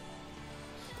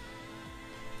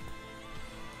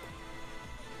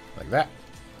 Like that.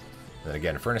 And then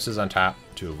again, furnaces on top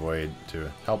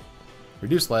to help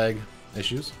reduce lag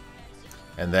issues.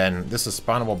 And then this is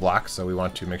spawnable blocks, so we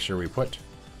want to make sure we put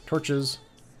torches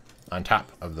on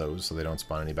top of those so they don't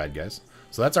spawn any bad guys.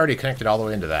 So that's already connected all the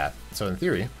way into that. So in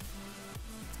theory,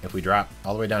 if we drop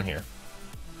all the way down here,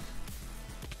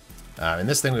 and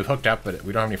this thing we've hooked up, but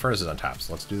we don't have any furnaces on top,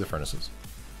 so let's do the furnaces.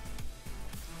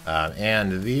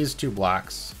 And these two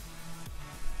blocks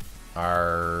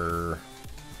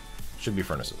should be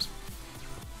furnaces.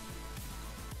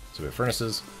 So we have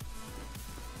furnaces.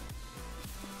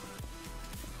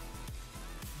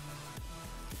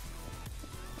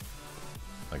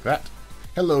 Like that.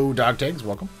 Hello, dog tags.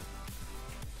 Welcome.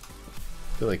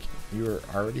 I feel like you were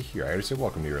already here. I already said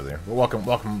welcome to you earlier. Well,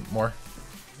 welcome more.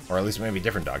 Or at least maybe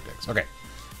different dog tags. Okay.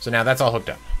 So now that's all hooked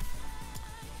up.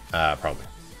 Probably.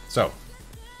 So,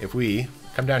 if we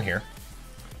come down here,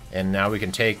 and now we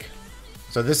can take...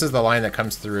 So this is the line that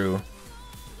comes through...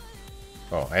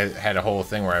 Oh, I had a whole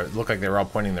thing where it looked like they were all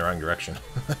pointing in the wrong direction.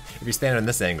 If you stand in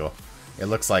this angle, it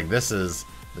looks like it's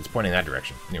pointing that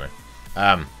direction. Anyway.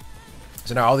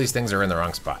 So now all these things are in the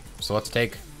wrong spot. So let's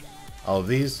take all of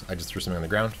these. I just threw something on the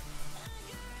ground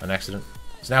on accident.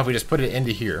 So now if we just put it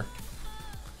into here,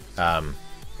 and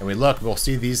we look, we'll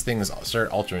see these things start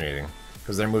alternating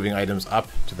because they're moving items up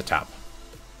to the top.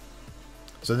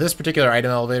 So this particular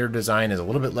item elevator design is a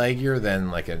little bit laggier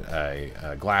than like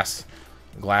a glass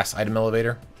item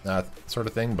elevator sort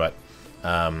of thing, but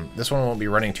this one won't be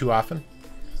running too often.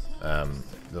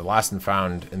 The lost and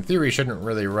found, in theory, shouldn't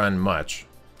really run much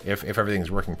if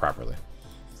everything's working properly.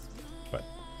 But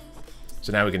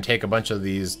so now we can take a bunch of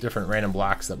these different random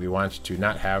blocks that we want to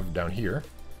not have down here,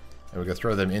 and we can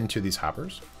throw them into these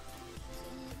hoppers.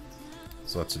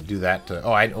 So let's do that.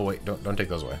 Oh wait, don't take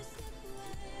those away.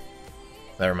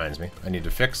 That reminds me, I need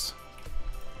to fix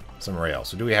some rail.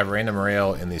 So do we have random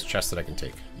rail in these chests that I can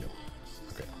take? Nope.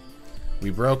 Okay.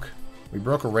 We broke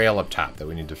a rail up top that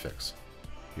we need to fix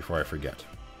before I forget.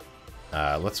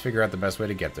 Let's figure out the best way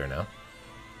to get there now.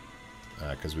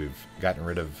 Because we've gotten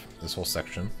rid of this whole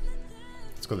section.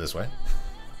 Let's go this way.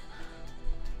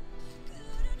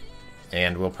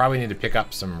 And we'll probably need to pick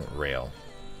up some rail.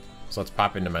 So let's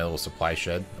pop into my little supply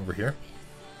shed over here.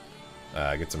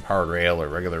 Get some powered rail or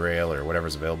regular rail or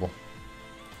whatever's available.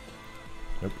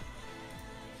 Nope.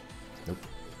 Nope.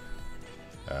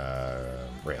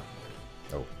 Rail.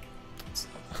 Oh.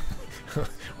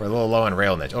 We're a little low on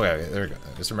rail niche. Okay, there we go.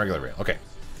 Just some regular rail. Okay.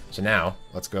 So now,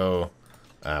 let's go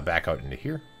back out into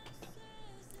here.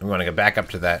 And we want to get back up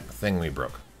to that thing we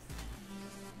broke.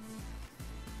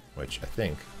 Which I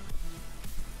think,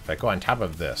 if I go on top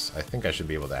of this, I think I should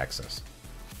be able to access.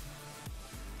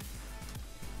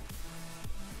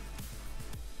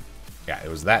 Yeah, it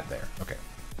was that there. Okay.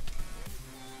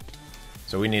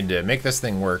 So we need to make this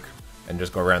thing work and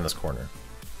just go around this corner.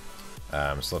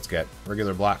 So let's get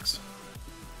regular blocks.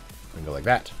 We can go like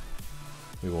that.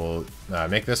 We will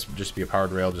make this just be a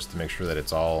powered rail just to make sure that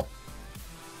it's all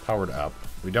powered up.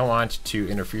 We don't want to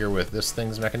interfere with this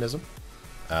thing's mechanism.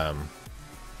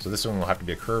 So this one will have to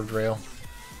be a curved rail.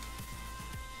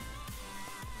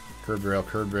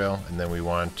 curved rail, and then we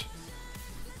want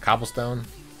cobblestone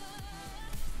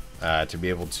to be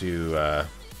able to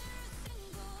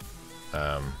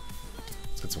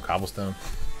let's get some cobblestone.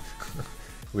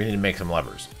 We need to make some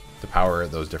levers to power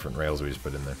those different rails we just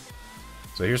put in there.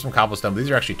 So here's some cobblestone. These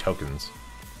are actually tokens,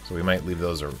 so we might leave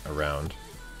those around.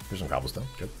 Here's some cobblestone.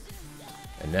 Good.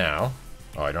 And now,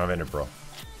 oh, I don't have ender pearl.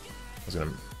 I was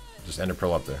gonna just ender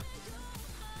pearl up there.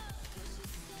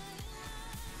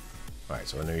 All right,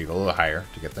 so then you go a little higher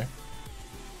to get there.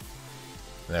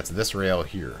 And that's this rail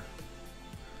here.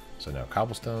 So now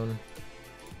cobblestone.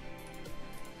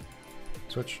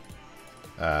 Switch.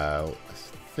 I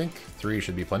think 3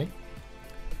 should be plenty.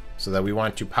 So that we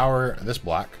want to power this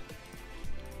block.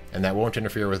 And that won't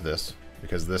interfere with this,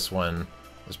 because this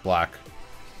block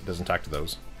doesn't talk to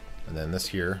those. And then this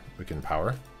here we can power,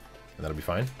 and that'll be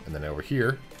fine. And then over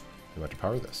here, we want to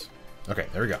power this. Okay,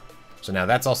 there we go. So now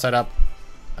that's all set up.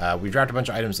 We dropped a bunch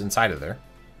of items inside of there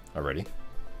already,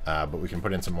 but we can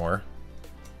put in some more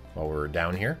while we're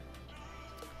down here.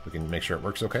 We can make sure it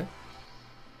works okay.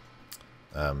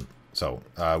 We got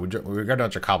a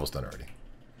bunch of cobblestone already,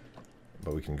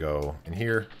 but we can go in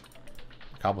here,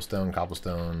 cobblestone,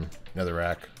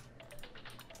 netherrack.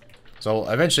 So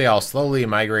eventually I'll slowly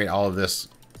migrate all of this,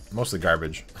 mostly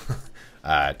garbage,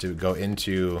 to go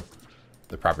into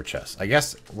the proper chest. I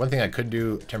guess one thing I could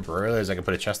do temporarily is I could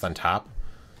put a chest on top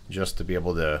just to be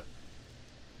able to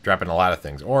drop in a lot of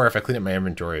things. Or if I clean up my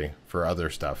inventory for other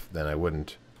stuff, then I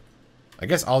wouldn't. I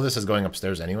guess all this is going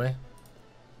upstairs anyway.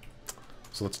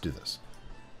 So let's do this.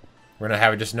 We're going to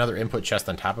have just another input chest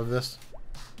on top of this,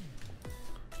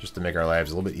 just to make our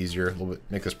lives a little bit easier,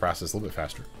 make this process a little bit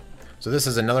faster. So this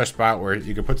is another spot where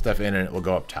you can put stuff in and it will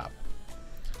go up top.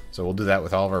 So we'll do that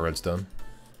with all of our redstone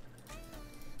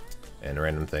and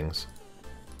random things.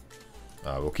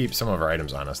 We'll keep some of our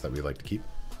items on us that we like to keep.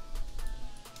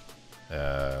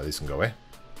 These can go away.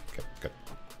 Okay, good.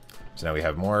 So now we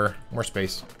have more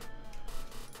space.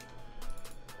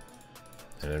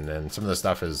 And then some of the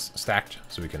stuff is stacked,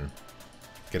 so we can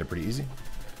get it pretty easy.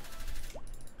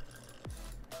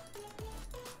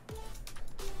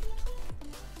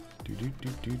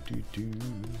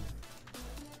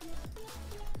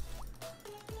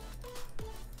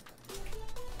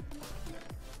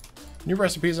 New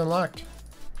recipes unlocked.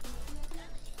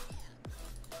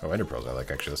 Oh, ender pearls I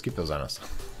like, actually. Let's keep those on us.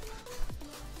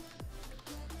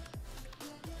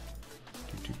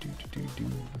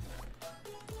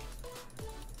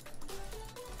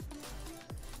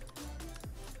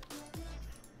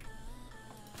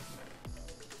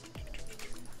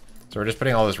 So we're just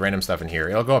putting all this random stuff in here.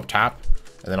 It'll go up top,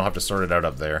 and then I'll have to sort it out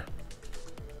up there.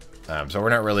 So we're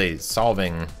not really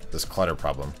solving this clutter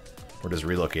problem. We're just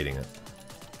relocating it.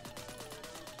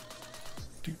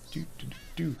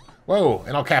 Whoa!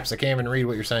 In all caps, I can't even read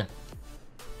what you're saying.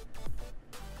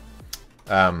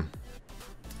 And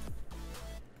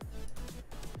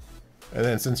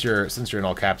then since you're in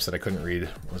all caps that I couldn't read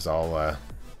was all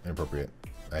inappropriate.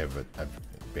 I've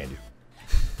banned you.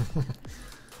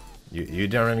 You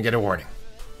don't even get a warning.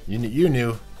 You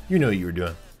knew what you were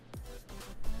doing.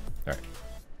 All right.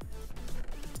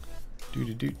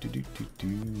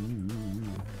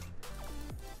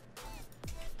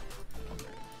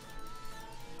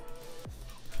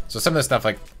 So some of the stuff,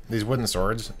 like these wooden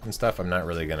swords and stuff, I'm not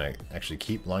really gonna actually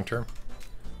keep long term.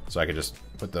 So I could just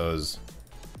put those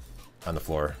on the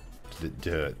floor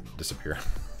to disappear.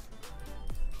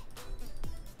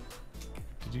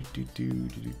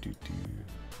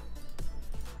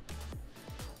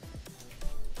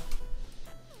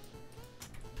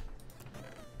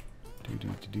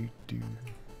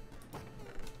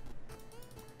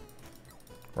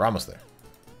 We're almost there.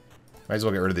 Might as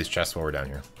well get rid of these chests while we're down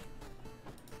here.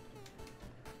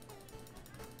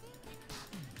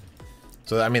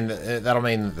 So, I mean, that'll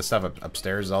mean the stuff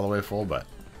upstairs is all the way full, but...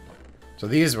 So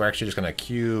these we're actually just going to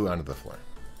queue onto the floor.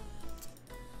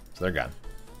 So they're gone.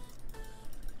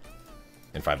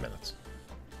 In 5 minutes.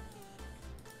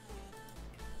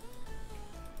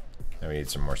 Now we need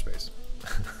some more space.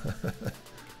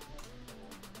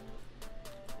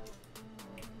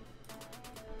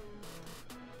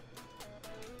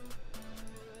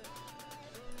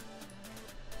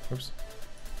 Oops.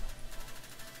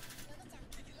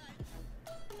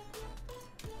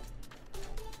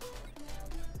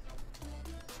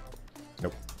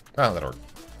 Nope. Oh, that'll work.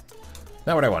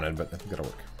 Not what I wanted, but I think that'll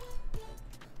work.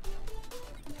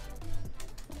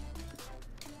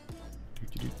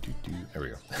 There we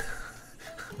go.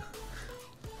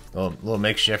 little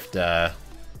makeshift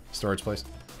storage place.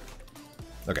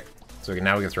 Okay, so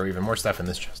now we can throw even more stuff in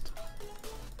this chest.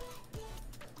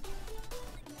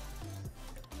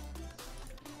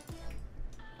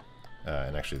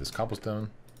 And actually this cobblestone.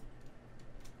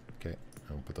 Okay,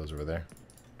 I'll put those over there.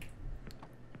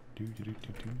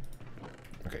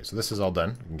 Okay, so this is all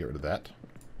done. We can get rid of that.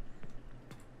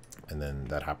 And then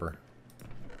that hopper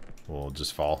will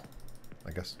just fall,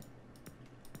 I guess.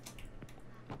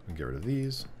 We can get rid of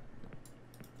these.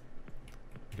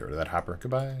 Get rid of that hopper.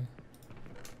 Goodbye.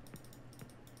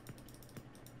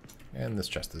 And this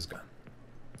chest is gone.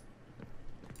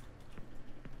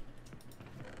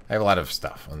 I have a lot of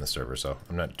stuff on this server, so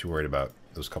I'm not too worried about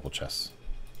those couple chests.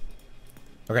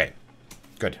 Okay,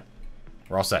 good.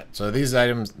 We're all set. So these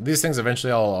items, these things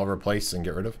eventually I'll replace and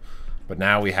get rid of. But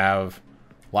now we have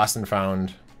lost and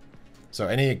found. So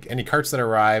any carts that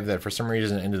arrive that for some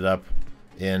reason ended up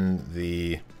in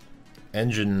the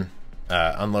engine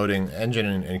engine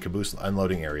and caboose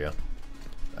unloading area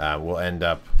will end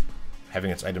up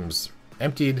having its items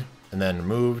emptied and then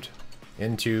moved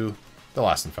into the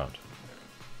lost and found.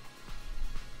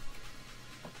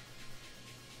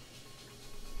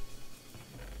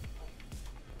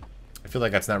 I feel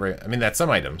like that's not very... I mean, that's some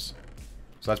items,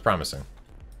 so that's promising.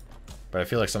 But I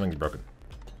feel like something's broken.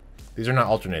 These are not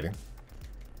alternating.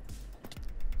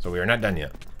 So we are not done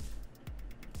yet.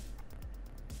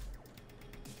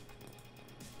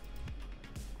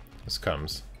 This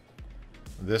comes.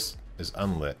 This is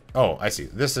unlit. Oh, I see.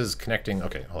 This is connecting...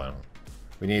 Okay, hold on.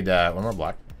 We need one more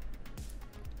block.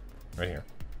 Right here.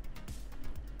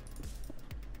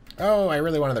 Oh, I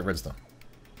really wanted that redstone.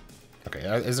 Okay,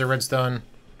 is there redstone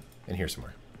in here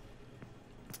somewhere?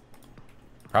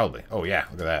 Probably. Oh yeah,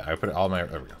 look at that. I put it all in my...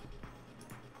 There we go.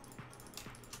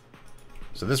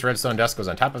 So this redstone dust goes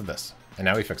on top of this. And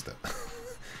now we fixed it.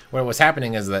 What was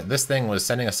happening is that this thing was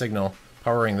sending a signal,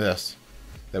 powering this,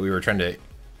 that we were trying to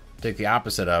take the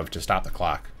opposite of to stop the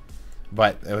clock.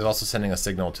 But it was also sending a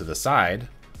signal to the side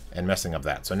and messing up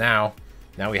that. So now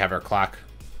we have our clock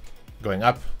going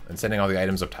up and sending all the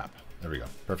items up top. There we go.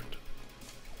 Perfect.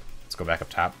 Let's go back up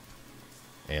top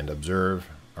and observe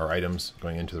our items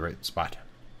going into the right spot.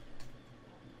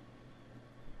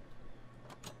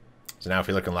 So now if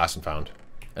we look in Lost and Found,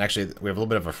 and actually we have a little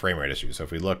bit of a frame rate issue. So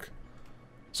if we look,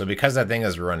 so because that thing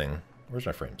is running, where's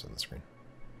my frames on the screen?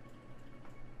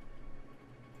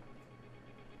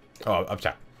 Oh, up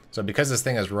top. So because this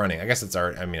thing is running, I guess it's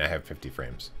already, I mean, I have 50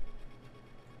 frames.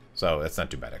 So it's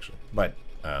not too bad actually. But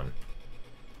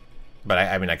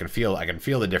I mean, I can feel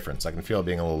the difference. I can feel it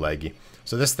being a little laggy.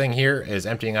 So this thing here is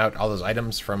emptying out all those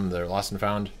items from the Lost and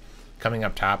Found, coming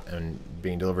up top and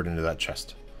being delivered into that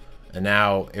chest. And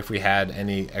now, if we had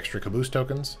any extra caboose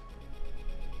tokens,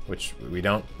 which we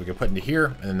don't, we could put into here,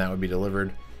 and then that would be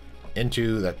delivered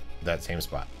into that same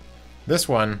spot. This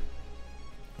one,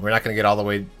 we're not going to get all the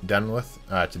way done with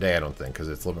today, I don't think, because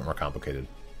it's a little bit more complicated.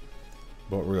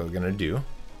 But what we're going to do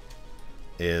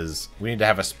is we need to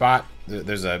have a spot.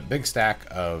 There's a big stack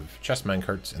of chest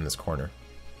minecarts in this corner.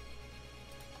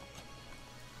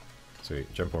 So we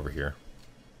jump over here.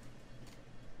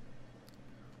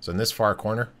 So in this far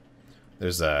corner,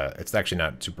 there's a, it's actually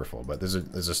not super full, but there's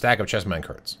a stack of chest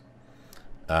minecarts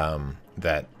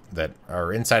that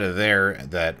are inside of there,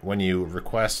 that when you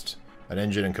request an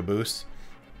engine and caboose,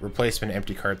 replacement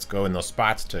empty carts go in those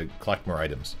spots to collect more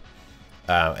items.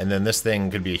 And then this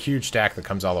thing could be a huge stack that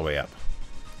comes all the way up.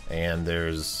 And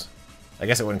there's, I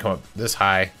guess it wouldn't come up this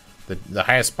high. The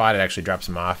highest spot it actually drops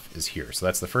them off is here. So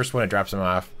that's the first one it drops them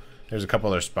off. There's a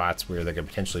couple other spots where they could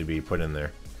potentially be put in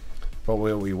there. But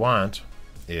what we want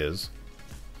is,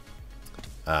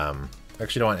 I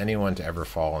actually don't want anyone to ever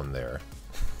fall in there.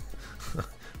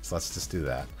 So let's just do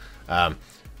that.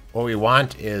 What we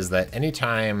want is that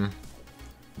anytime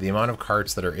the amount of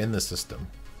carts that are in the system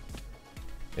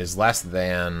is less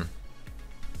than,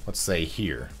 let's say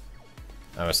here.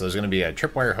 So there's going to be a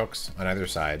tripwire hooks on either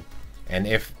side, and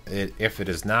if it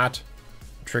is not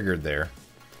triggered there,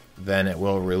 then it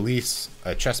will release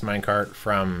a chest minecart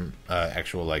from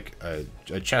actual, like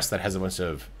a chest that has a bunch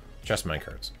of chest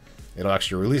minecarts. It'll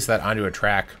actually release that onto a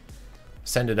track,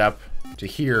 send it up to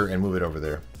here, and move it over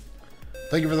there.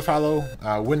 Thank you for the follow,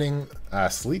 winning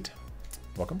Sleet.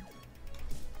 Welcome.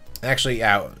 Actually,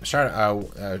 shout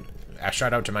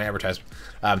out to my advertisement.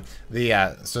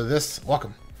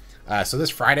 So this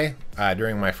Friday,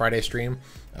 during my Friday stream,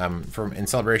 in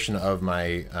celebration of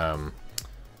my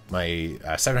my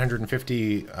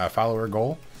 750 follower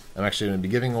goal, I'm actually going to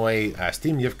be giving away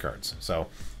Steam gift cards. So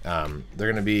it's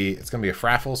going to be a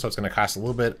raffle, so it's going to cost a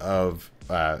little bit of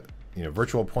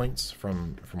virtual points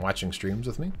from watching streams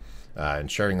with me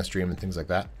and sharing the stream and things like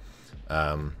that.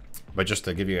 But just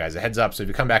to give you guys a heads up, so if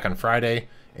you come back on Friday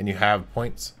and you have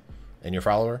points in your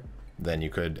follower, then you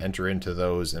could enter into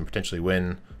those and potentially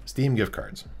win Steam gift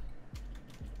cards.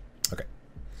 Okay.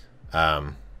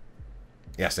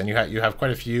 Yes, and you have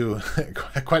quite a few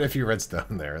quite a few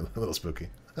redstone there. A little spooky.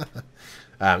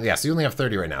 Yeah, so you only have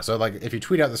 30 right now. So like if you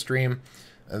tweet out the stream,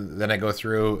 then I go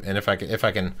through, and if I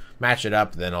can match it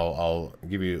up, then I'll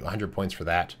give you 100 points for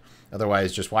that.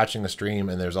 Otherwise, just watching the stream,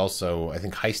 and there's also, I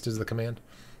think heist is the command.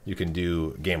 You can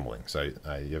do gambling, so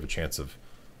you have a chance of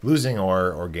losing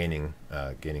or gaining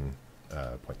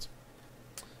points.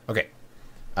 Okay,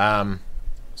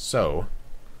 so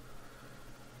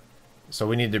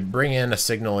we need to bring in a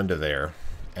signal into there,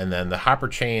 and then the hopper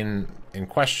chain in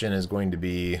question is going to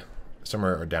be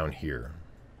somewhere down here.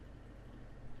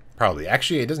 Probably.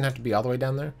 Actually, it doesn't have to be all the way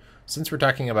down there. Since we're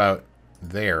talking about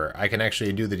there, I can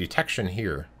actually do the detection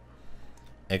here.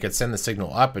 I could send the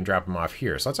signal up and drop them off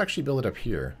here. So let's actually build it up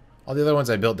here. All the other ones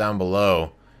I built down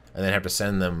below, and then have to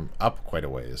send them up quite a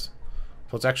ways.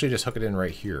 So let's actually just hook it in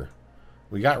right here.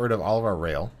 We got rid of all of our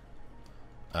rail.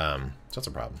 So that's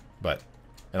a problem.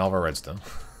 And all of our redstone.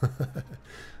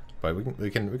 But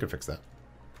we can fix that.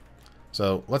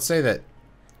 So let's say that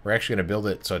we're actually going to build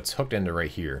it so it's hooked into right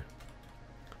here.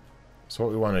 So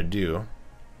what we want to do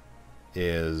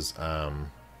is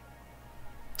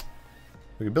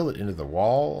we could build it into the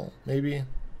wall, maybe.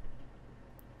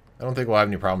 I don't think we'll have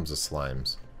any problems with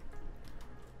slimes.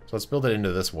 So let's build it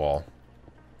into this wall.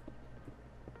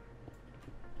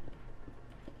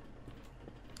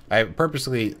 I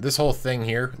purposely, this whole thing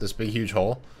here, this big huge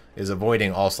hole, is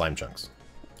avoiding all slime chunks.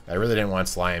 I really didn't want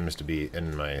slimes to be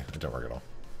in my, it didn't work at all.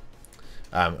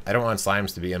 I don't want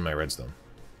slimes to be in my redstone.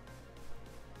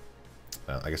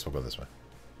 I guess we'll go this way.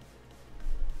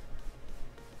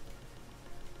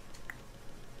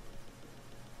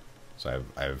 So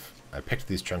I picked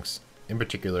these chunks in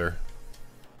particular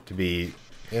to be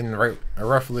in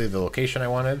roughly the location I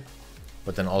wanted,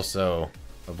 but then also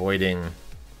avoiding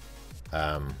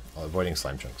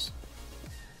slime chunks.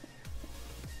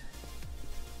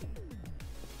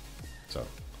 So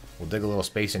we'll dig a little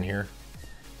space in here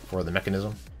for the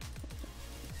mechanism.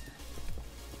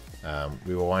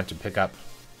 We will want to pick up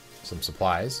some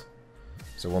supplies.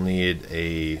 So we'll need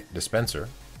a dispenser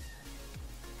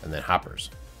and then hoppers.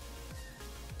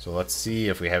 So let's see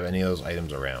if we have any of those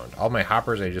items around. All my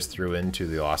hoppers I just threw into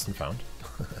the lost and found.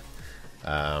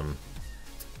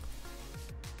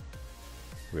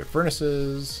 We have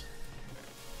furnaces.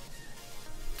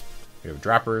 We have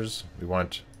droppers. We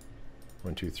want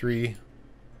 1, 2, 3.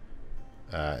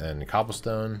 And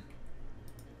cobblestone.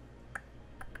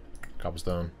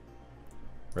 Cobblestone.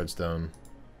 Redstone.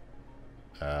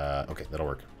 Okay, that'll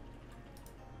work.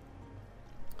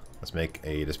 Let's make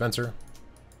a dispenser.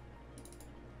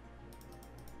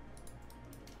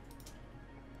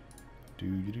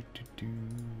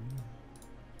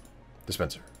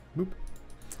 Dispenser. Boop.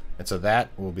 And so that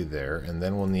will be there, and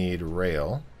then we'll need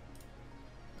rail.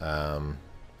 So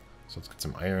let's get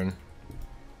some iron.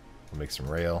 We'll make some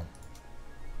rail.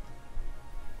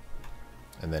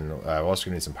 And then we're also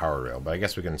going to need some power rail, but I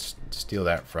guess we can steal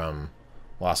that from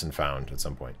Lost and Found at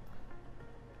some point.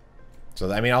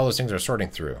 So, I mean, all those things are sorting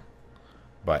through,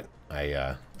 but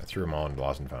I threw them all into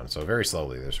Lost and Found, so very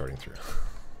slowly they're sorting through.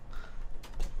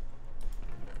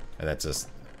 And that's just,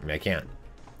 I mean,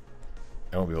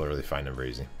 I won't be able to really find them very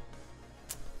easy.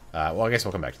 Well, I guess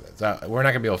we'll come back to that. So we're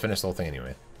not going to be able to finish the whole thing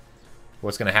anyway.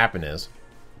 What's going to happen is,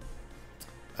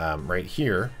 right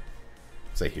here,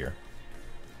 say here,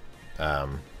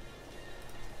 we're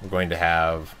going to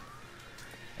have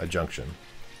a junction.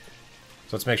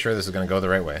 So let's make sure this is going to go the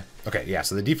right way. Okay, yeah,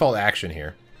 so the default action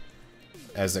here,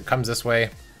 as it comes this way,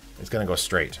 it's going to go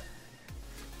straight.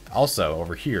 Also,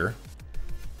 over here,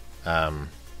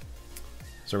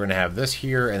 so we're going to have this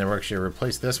here, and then we're actually going to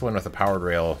replace this one with a powered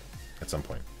rail at some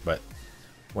point. But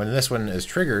when this one is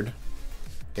triggered,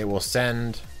 it will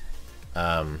send,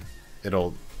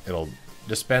 it'll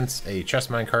dispense a chest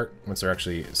minecart, once there are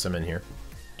actually some in here.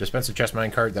 Dispense a chest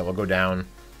minecart that will go down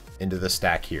into this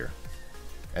stack here.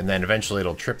 And then eventually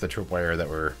it'll trip the tripwire that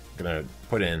we're going to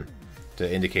put in to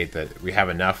indicate that we have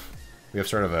enough. We have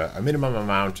sort of a minimum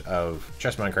amount of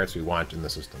chest minecarts we want in the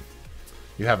system.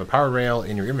 You have a power rail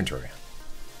in your inventory.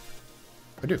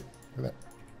 I do. Look at that.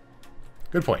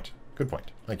 Good point. Good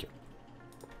point. Thank you.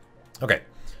 Okay.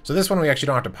 So this one we actually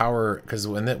don't have to power, because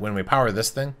when we power this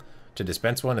thing to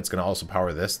dispense one, it's going to also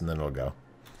power this, and then it'll go.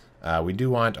 We do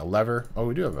want a lever. Oh,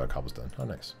 we do have a cobblestone. Oh,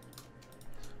 nice.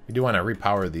 We do want to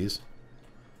repower these.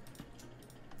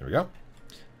 There we go.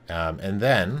 And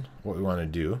then what we want to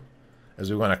do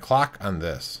is we want to clock on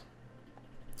this.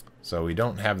 So we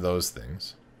don't have those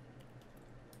things.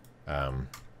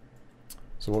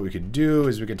 So what we could do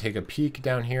is we could take a peek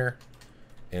down here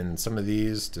in some of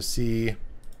these to see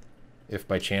if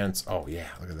by chance, oh yeah,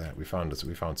 look at that, we found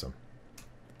some.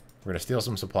 We're gonna steal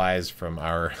some supplies from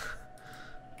our.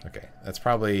 Okay, that's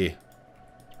probably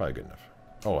good enough.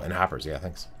 Oh, and hoppers, yeah,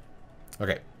 thanks.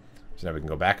 Okay, so now we can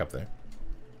go back up there.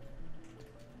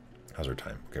 How's our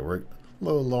time? Okay, we're a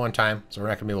little low on time, so we're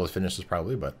not gonna be able to finish this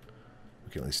probably, but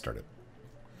we can at least start it.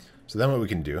 So then what we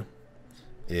can do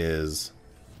is,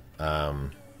 we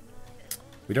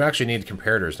don't actually need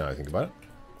comparators now I think about it,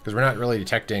 because we're not really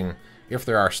detecting if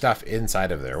there are stuff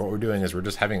inside of there. What we're doing is we're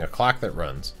just having a clock that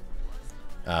runs.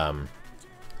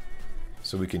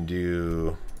 So we can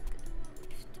do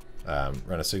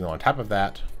run a signal on top of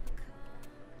that,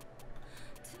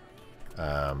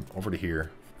 over to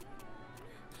here,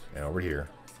 and over here,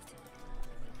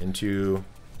 into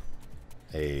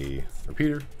a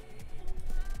repeater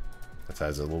that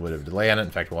has a little bit of delay on it. In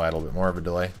fact, we'll add a little bit more of a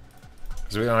delay,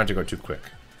 because we don't have to go too quick.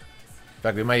 In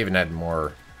fact, we might even add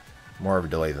more of a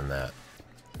delay than that,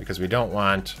 because we don't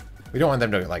want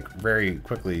them to like very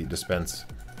quickly dispense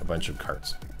a bunch of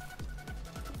carts.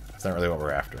 It's not really what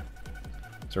we're after.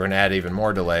 So we're gonna add even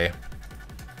more delay.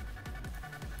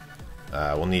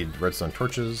 We'll need redstone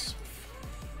torches.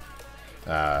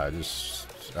 Well,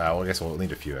 I guess we'll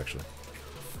need a few actually.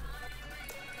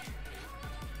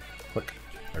 Click.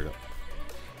 There we go.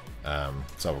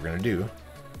 So we're gonna do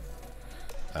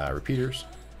repeaters.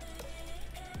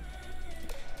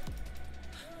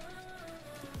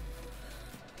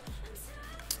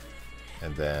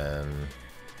 And then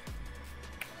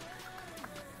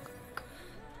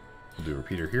we'll do a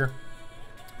repeater here.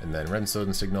 And then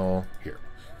redstone signal here.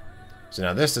 So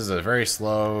now this is a very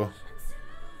slow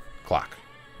clock.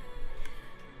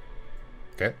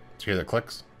 Okay, so here that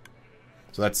clicks.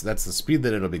 So that's the speed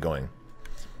that it'll be going.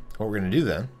 What we're gonna do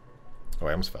then, oh,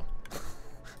 I almost fell.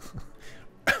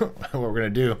 What we're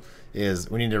gonna do is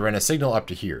we need to run a signal up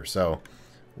to here. So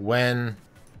when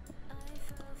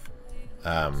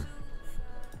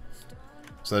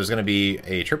so there's gonna be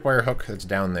a tripwire hook that's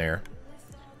down there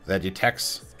that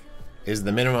detects is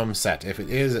the minimum set. If it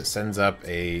is, it sends up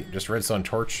a just redstone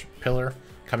torch pillar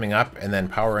coming up and then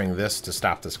powering this to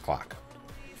stop this clock.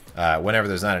 Whenever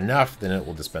there's not enough, then it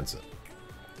will dispense it.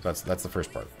 So that's the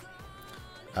first part.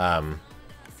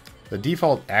 The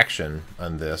default action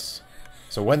on this,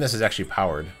 so when this is actually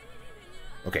powered,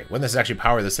 okay, when this is actually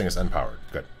powered, this thing is unpowered.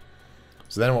 Good.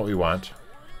 So then what we want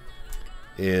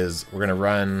is we're gonna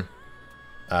run,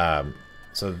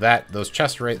 so that those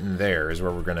chests right in there is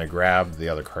where we're gonna grab the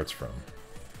other carts from.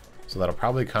 So that'll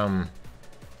probably come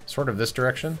sort of this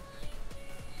direction,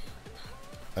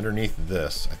 underneath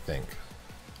this, I think.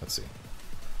 Let's see.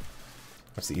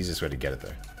 What's the easiest way to get it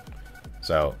there?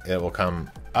 So it will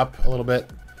come up a little bit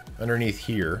underneath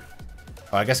here.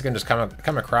 Oh, I guess it can just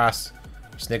come across,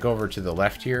 snake over to the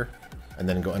left here, and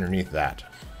then go underneath that.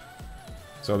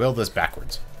 So we'll build this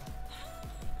backwards.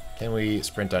 Can we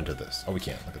sprint onto this? Oh, we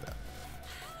can't. Look at that.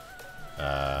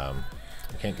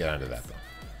 We can't get onto that though.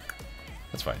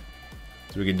 That's fine.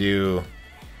 So we can do.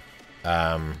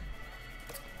 No,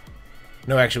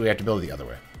 actually, we have to build it the other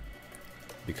way.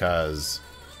 Because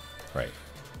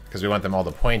we want them all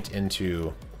to point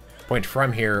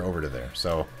from here over to there.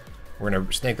 So we're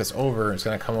gonna snake this over. It's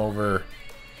gonna come over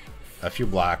a few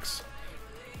blocks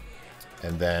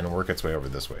and then work its way over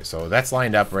this way. So that's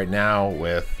lined up right now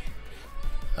with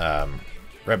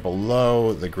right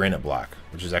below the granite block,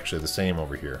 which is actually the same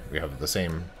over here. We have the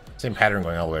same pattern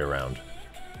going all the way around.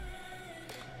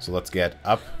 So let's get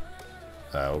up.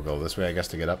 We'll go this way, I guess,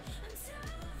 to get up.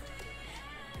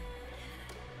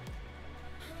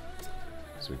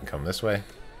 So we can come this way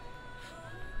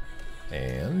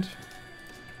and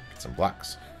get some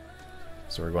blocks.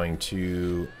 So we're going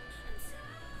to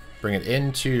bring it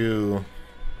into,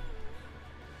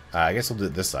 I guess we'll do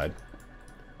it this side.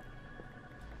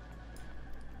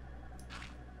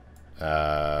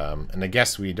 And I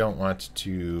guess we don't want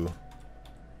to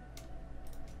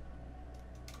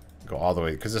go all the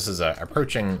way, because this is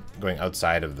approaching, going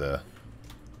outside of the,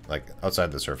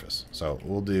 outside the surface. So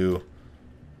we'll do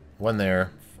one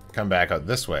there, come back out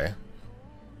this way,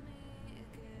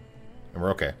 and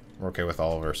we're okay. We're okay with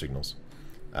all of our signals.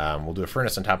 We'll do a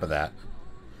furnace on top of that.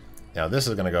 Now this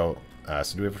is going to go,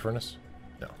 so do we have a furnace?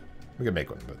 No. We can make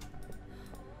one, but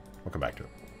we'll come back to it.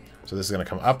 So this is going to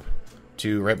come up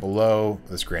to right below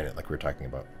this granite like we were talking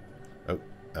about. Oh,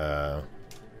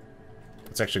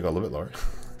 let's actually go a little bit lower.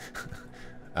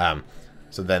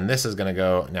 So then this is going to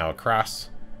go now across.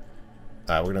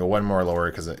 We're going to go one more lower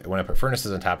because when I put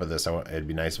furnaces on top of this, it'd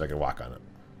be nice if I could walk on it.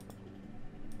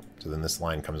 So then this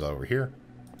line comes over here.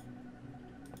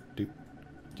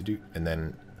 And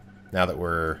then now that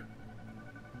we're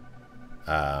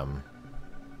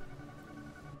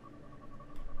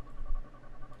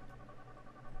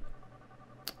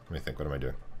Let me think, what am I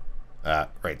doing?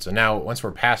 Right, so now once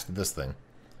we're past this thing,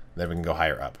 then we can go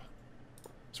higher up.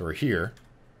 So we're here,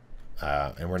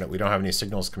 and we don't have any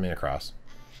signals coming across.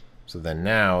 So then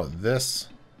now this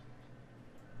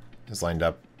is lined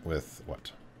up with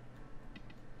what?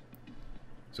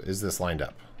 So is this lined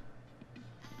up?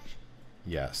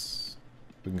 Yes.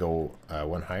 We can go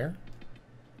one higher.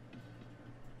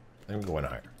 And we can go one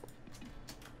higher.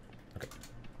 Okay.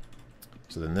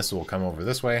 So then this will come over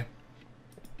this way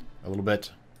a little bit,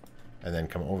 and then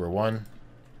come over one,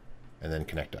 and then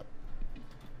connect up.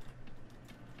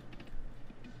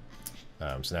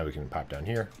 So now we can pop down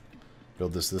here,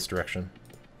 build this direction.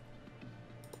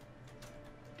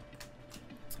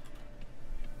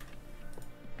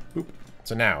 Boop.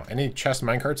 So now, any chest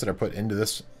minecarts that are put into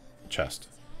this chest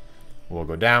will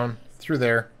go down, through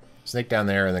there, snake down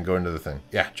there, and then go into the thing.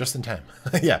 Yeah, just in time.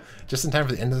 Yeah, just in time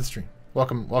for the end of the stream.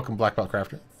 Welcome, Black Belt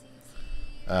Crafter.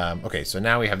 Okay, so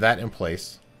now we have that in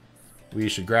place. We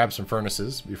should grab some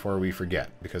furnaces before we forget,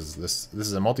 because this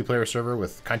is a multiplayer server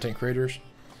with content creators.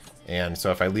 And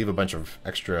so if I leave a bunch of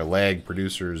extra lag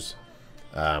producers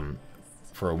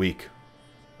for a week,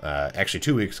 actually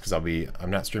 2 weeks, because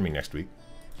I'm not streaming next week,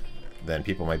 then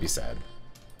people might be sad.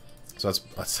 So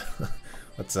let's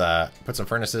put some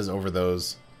furnaces over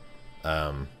those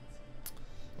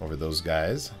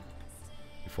guys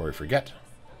before we forget.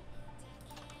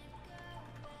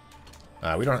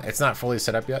 It's not fully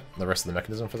set up yet, the rest of the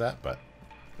mechanism for that, but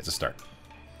it's a start.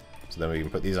 So then we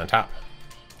can put these on top.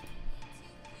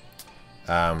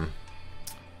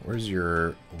 Where's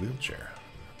your wheelchair?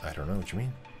 I don't know what you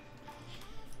mean.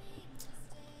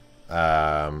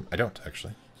 I don't,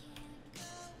 actually.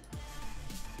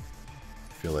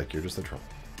 I feel like you're just a troll.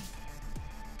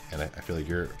 And I feel like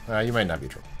you're... you might not be a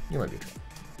troll. You might be a troll.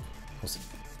 We'll see.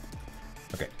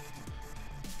 Okay.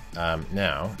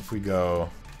 Now, if we go...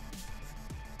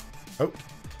 Oh!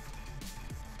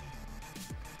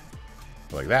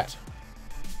 Like that.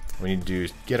 We need to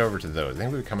get over to those. I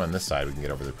think if we come on this side, we can get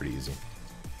over there pretty easy.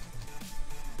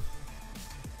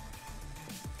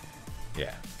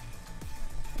 Yeah.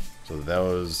 So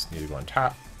those need to go on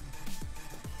top.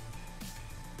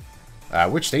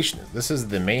 Which station? This is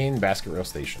the main basket rail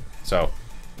station. So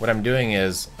what I'm doing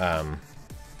is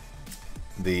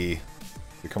we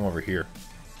come over here.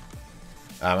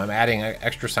 I'm adding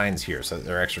extra signs here, so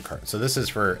they're extra carts. So this is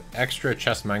for extra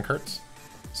chest minecarts.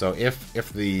 So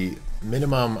if the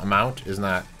minimum amount is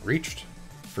not reached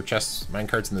for chest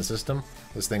minecarts in the system,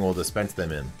 this thing will dispense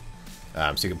them in.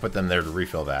 So you can put them there to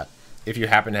refill that. If you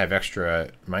happen to have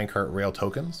extra minecart rail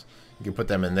tokens, you can put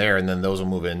them in there, and then those will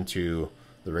move into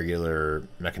the regular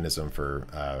mechanism for,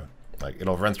 like,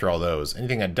 it'll run through all those.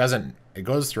 Anything that doesn't, it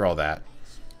goes through all that,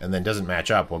 and then doesn't match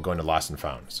up will go into lost and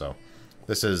found. So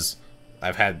this is,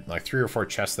 I've had like 3 or 4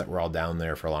 chests that were all down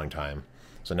there for a long time.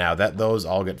 So now that those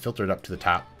all get filtered up to the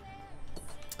top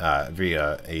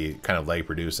via a kind of lag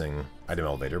producing item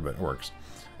elevator, but it works,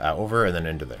 over and then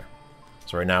into there.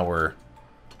 So right now we're,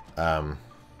 yeah,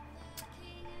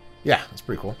 that's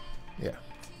pretty cool. Yeah.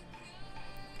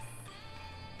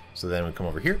 So then we come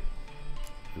over here,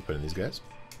 we put in these guys.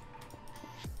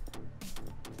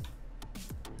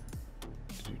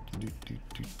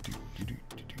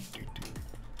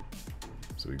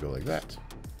 So we go like that.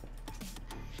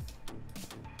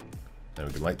 Then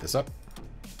we can light this up.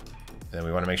 Then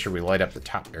we want to make sure we light up the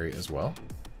top area as well.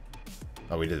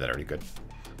 Oh, we did that already. Good.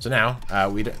 So now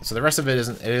so the rest of it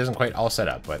isn't quite all set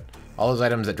up, but all those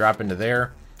items that drop into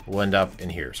there will end up in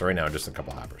here. So right now, just a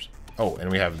couple hoppers. Oh,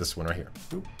 and we have this one right here.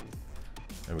 Ooh.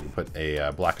 And we can put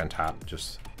a block on top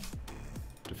just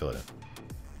to fill it in.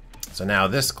 So now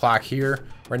this clock here,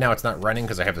 right now it's not running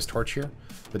because I have this torch here,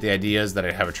 but the idea is that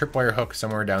I have a tripwire hook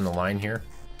somewhere down the line here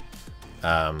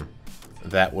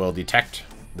that will detect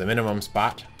the minimum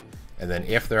spot, and then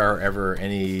if there are ever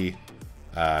any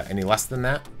less than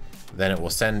that, then it will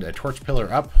send a torch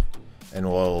pillar up, and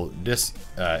will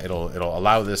it'll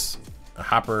allow this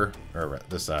hopper or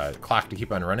this clock to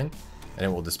keep on running, and it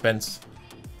will dispense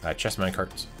chest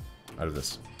minecarts out of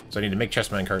this. So I need to make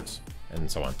chest minecarts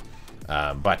and so on.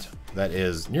 But that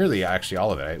is nearly actually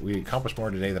all of it. We accomplished more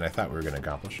today than I thought we were going to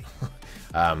accomplish.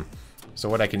 So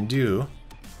what I can do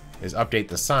is update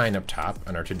the sign up top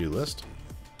on our to-do list,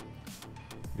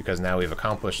 because now we've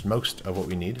accomplished most of what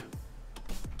we need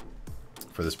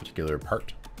for this particular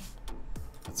part.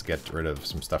 Let's get rid of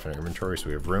some stuff in our inventory so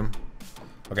we have room.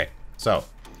 Okay, so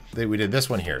we did this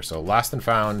one here. So lost and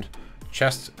found,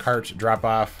 chest cart drop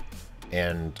off,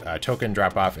 and token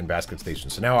drop off in basket station.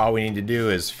 So now all we need to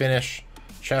do is finish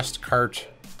chest cart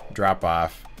drop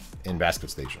off in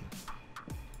basket station.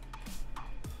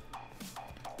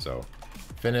 So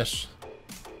finish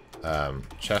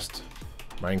chest,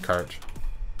 minecart,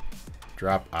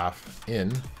 drop off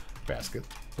in basket.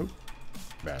 Oop,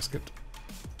 basket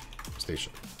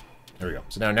station. There we go.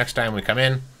 So now next time we come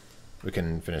in, we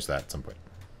can finish that at some point.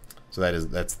 So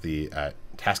that's the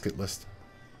tasket list,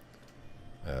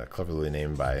 cleverly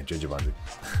named by JJ Bundy.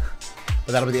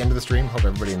 But that'll be the end of the stream. Hope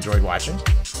everybody enjoyed watching.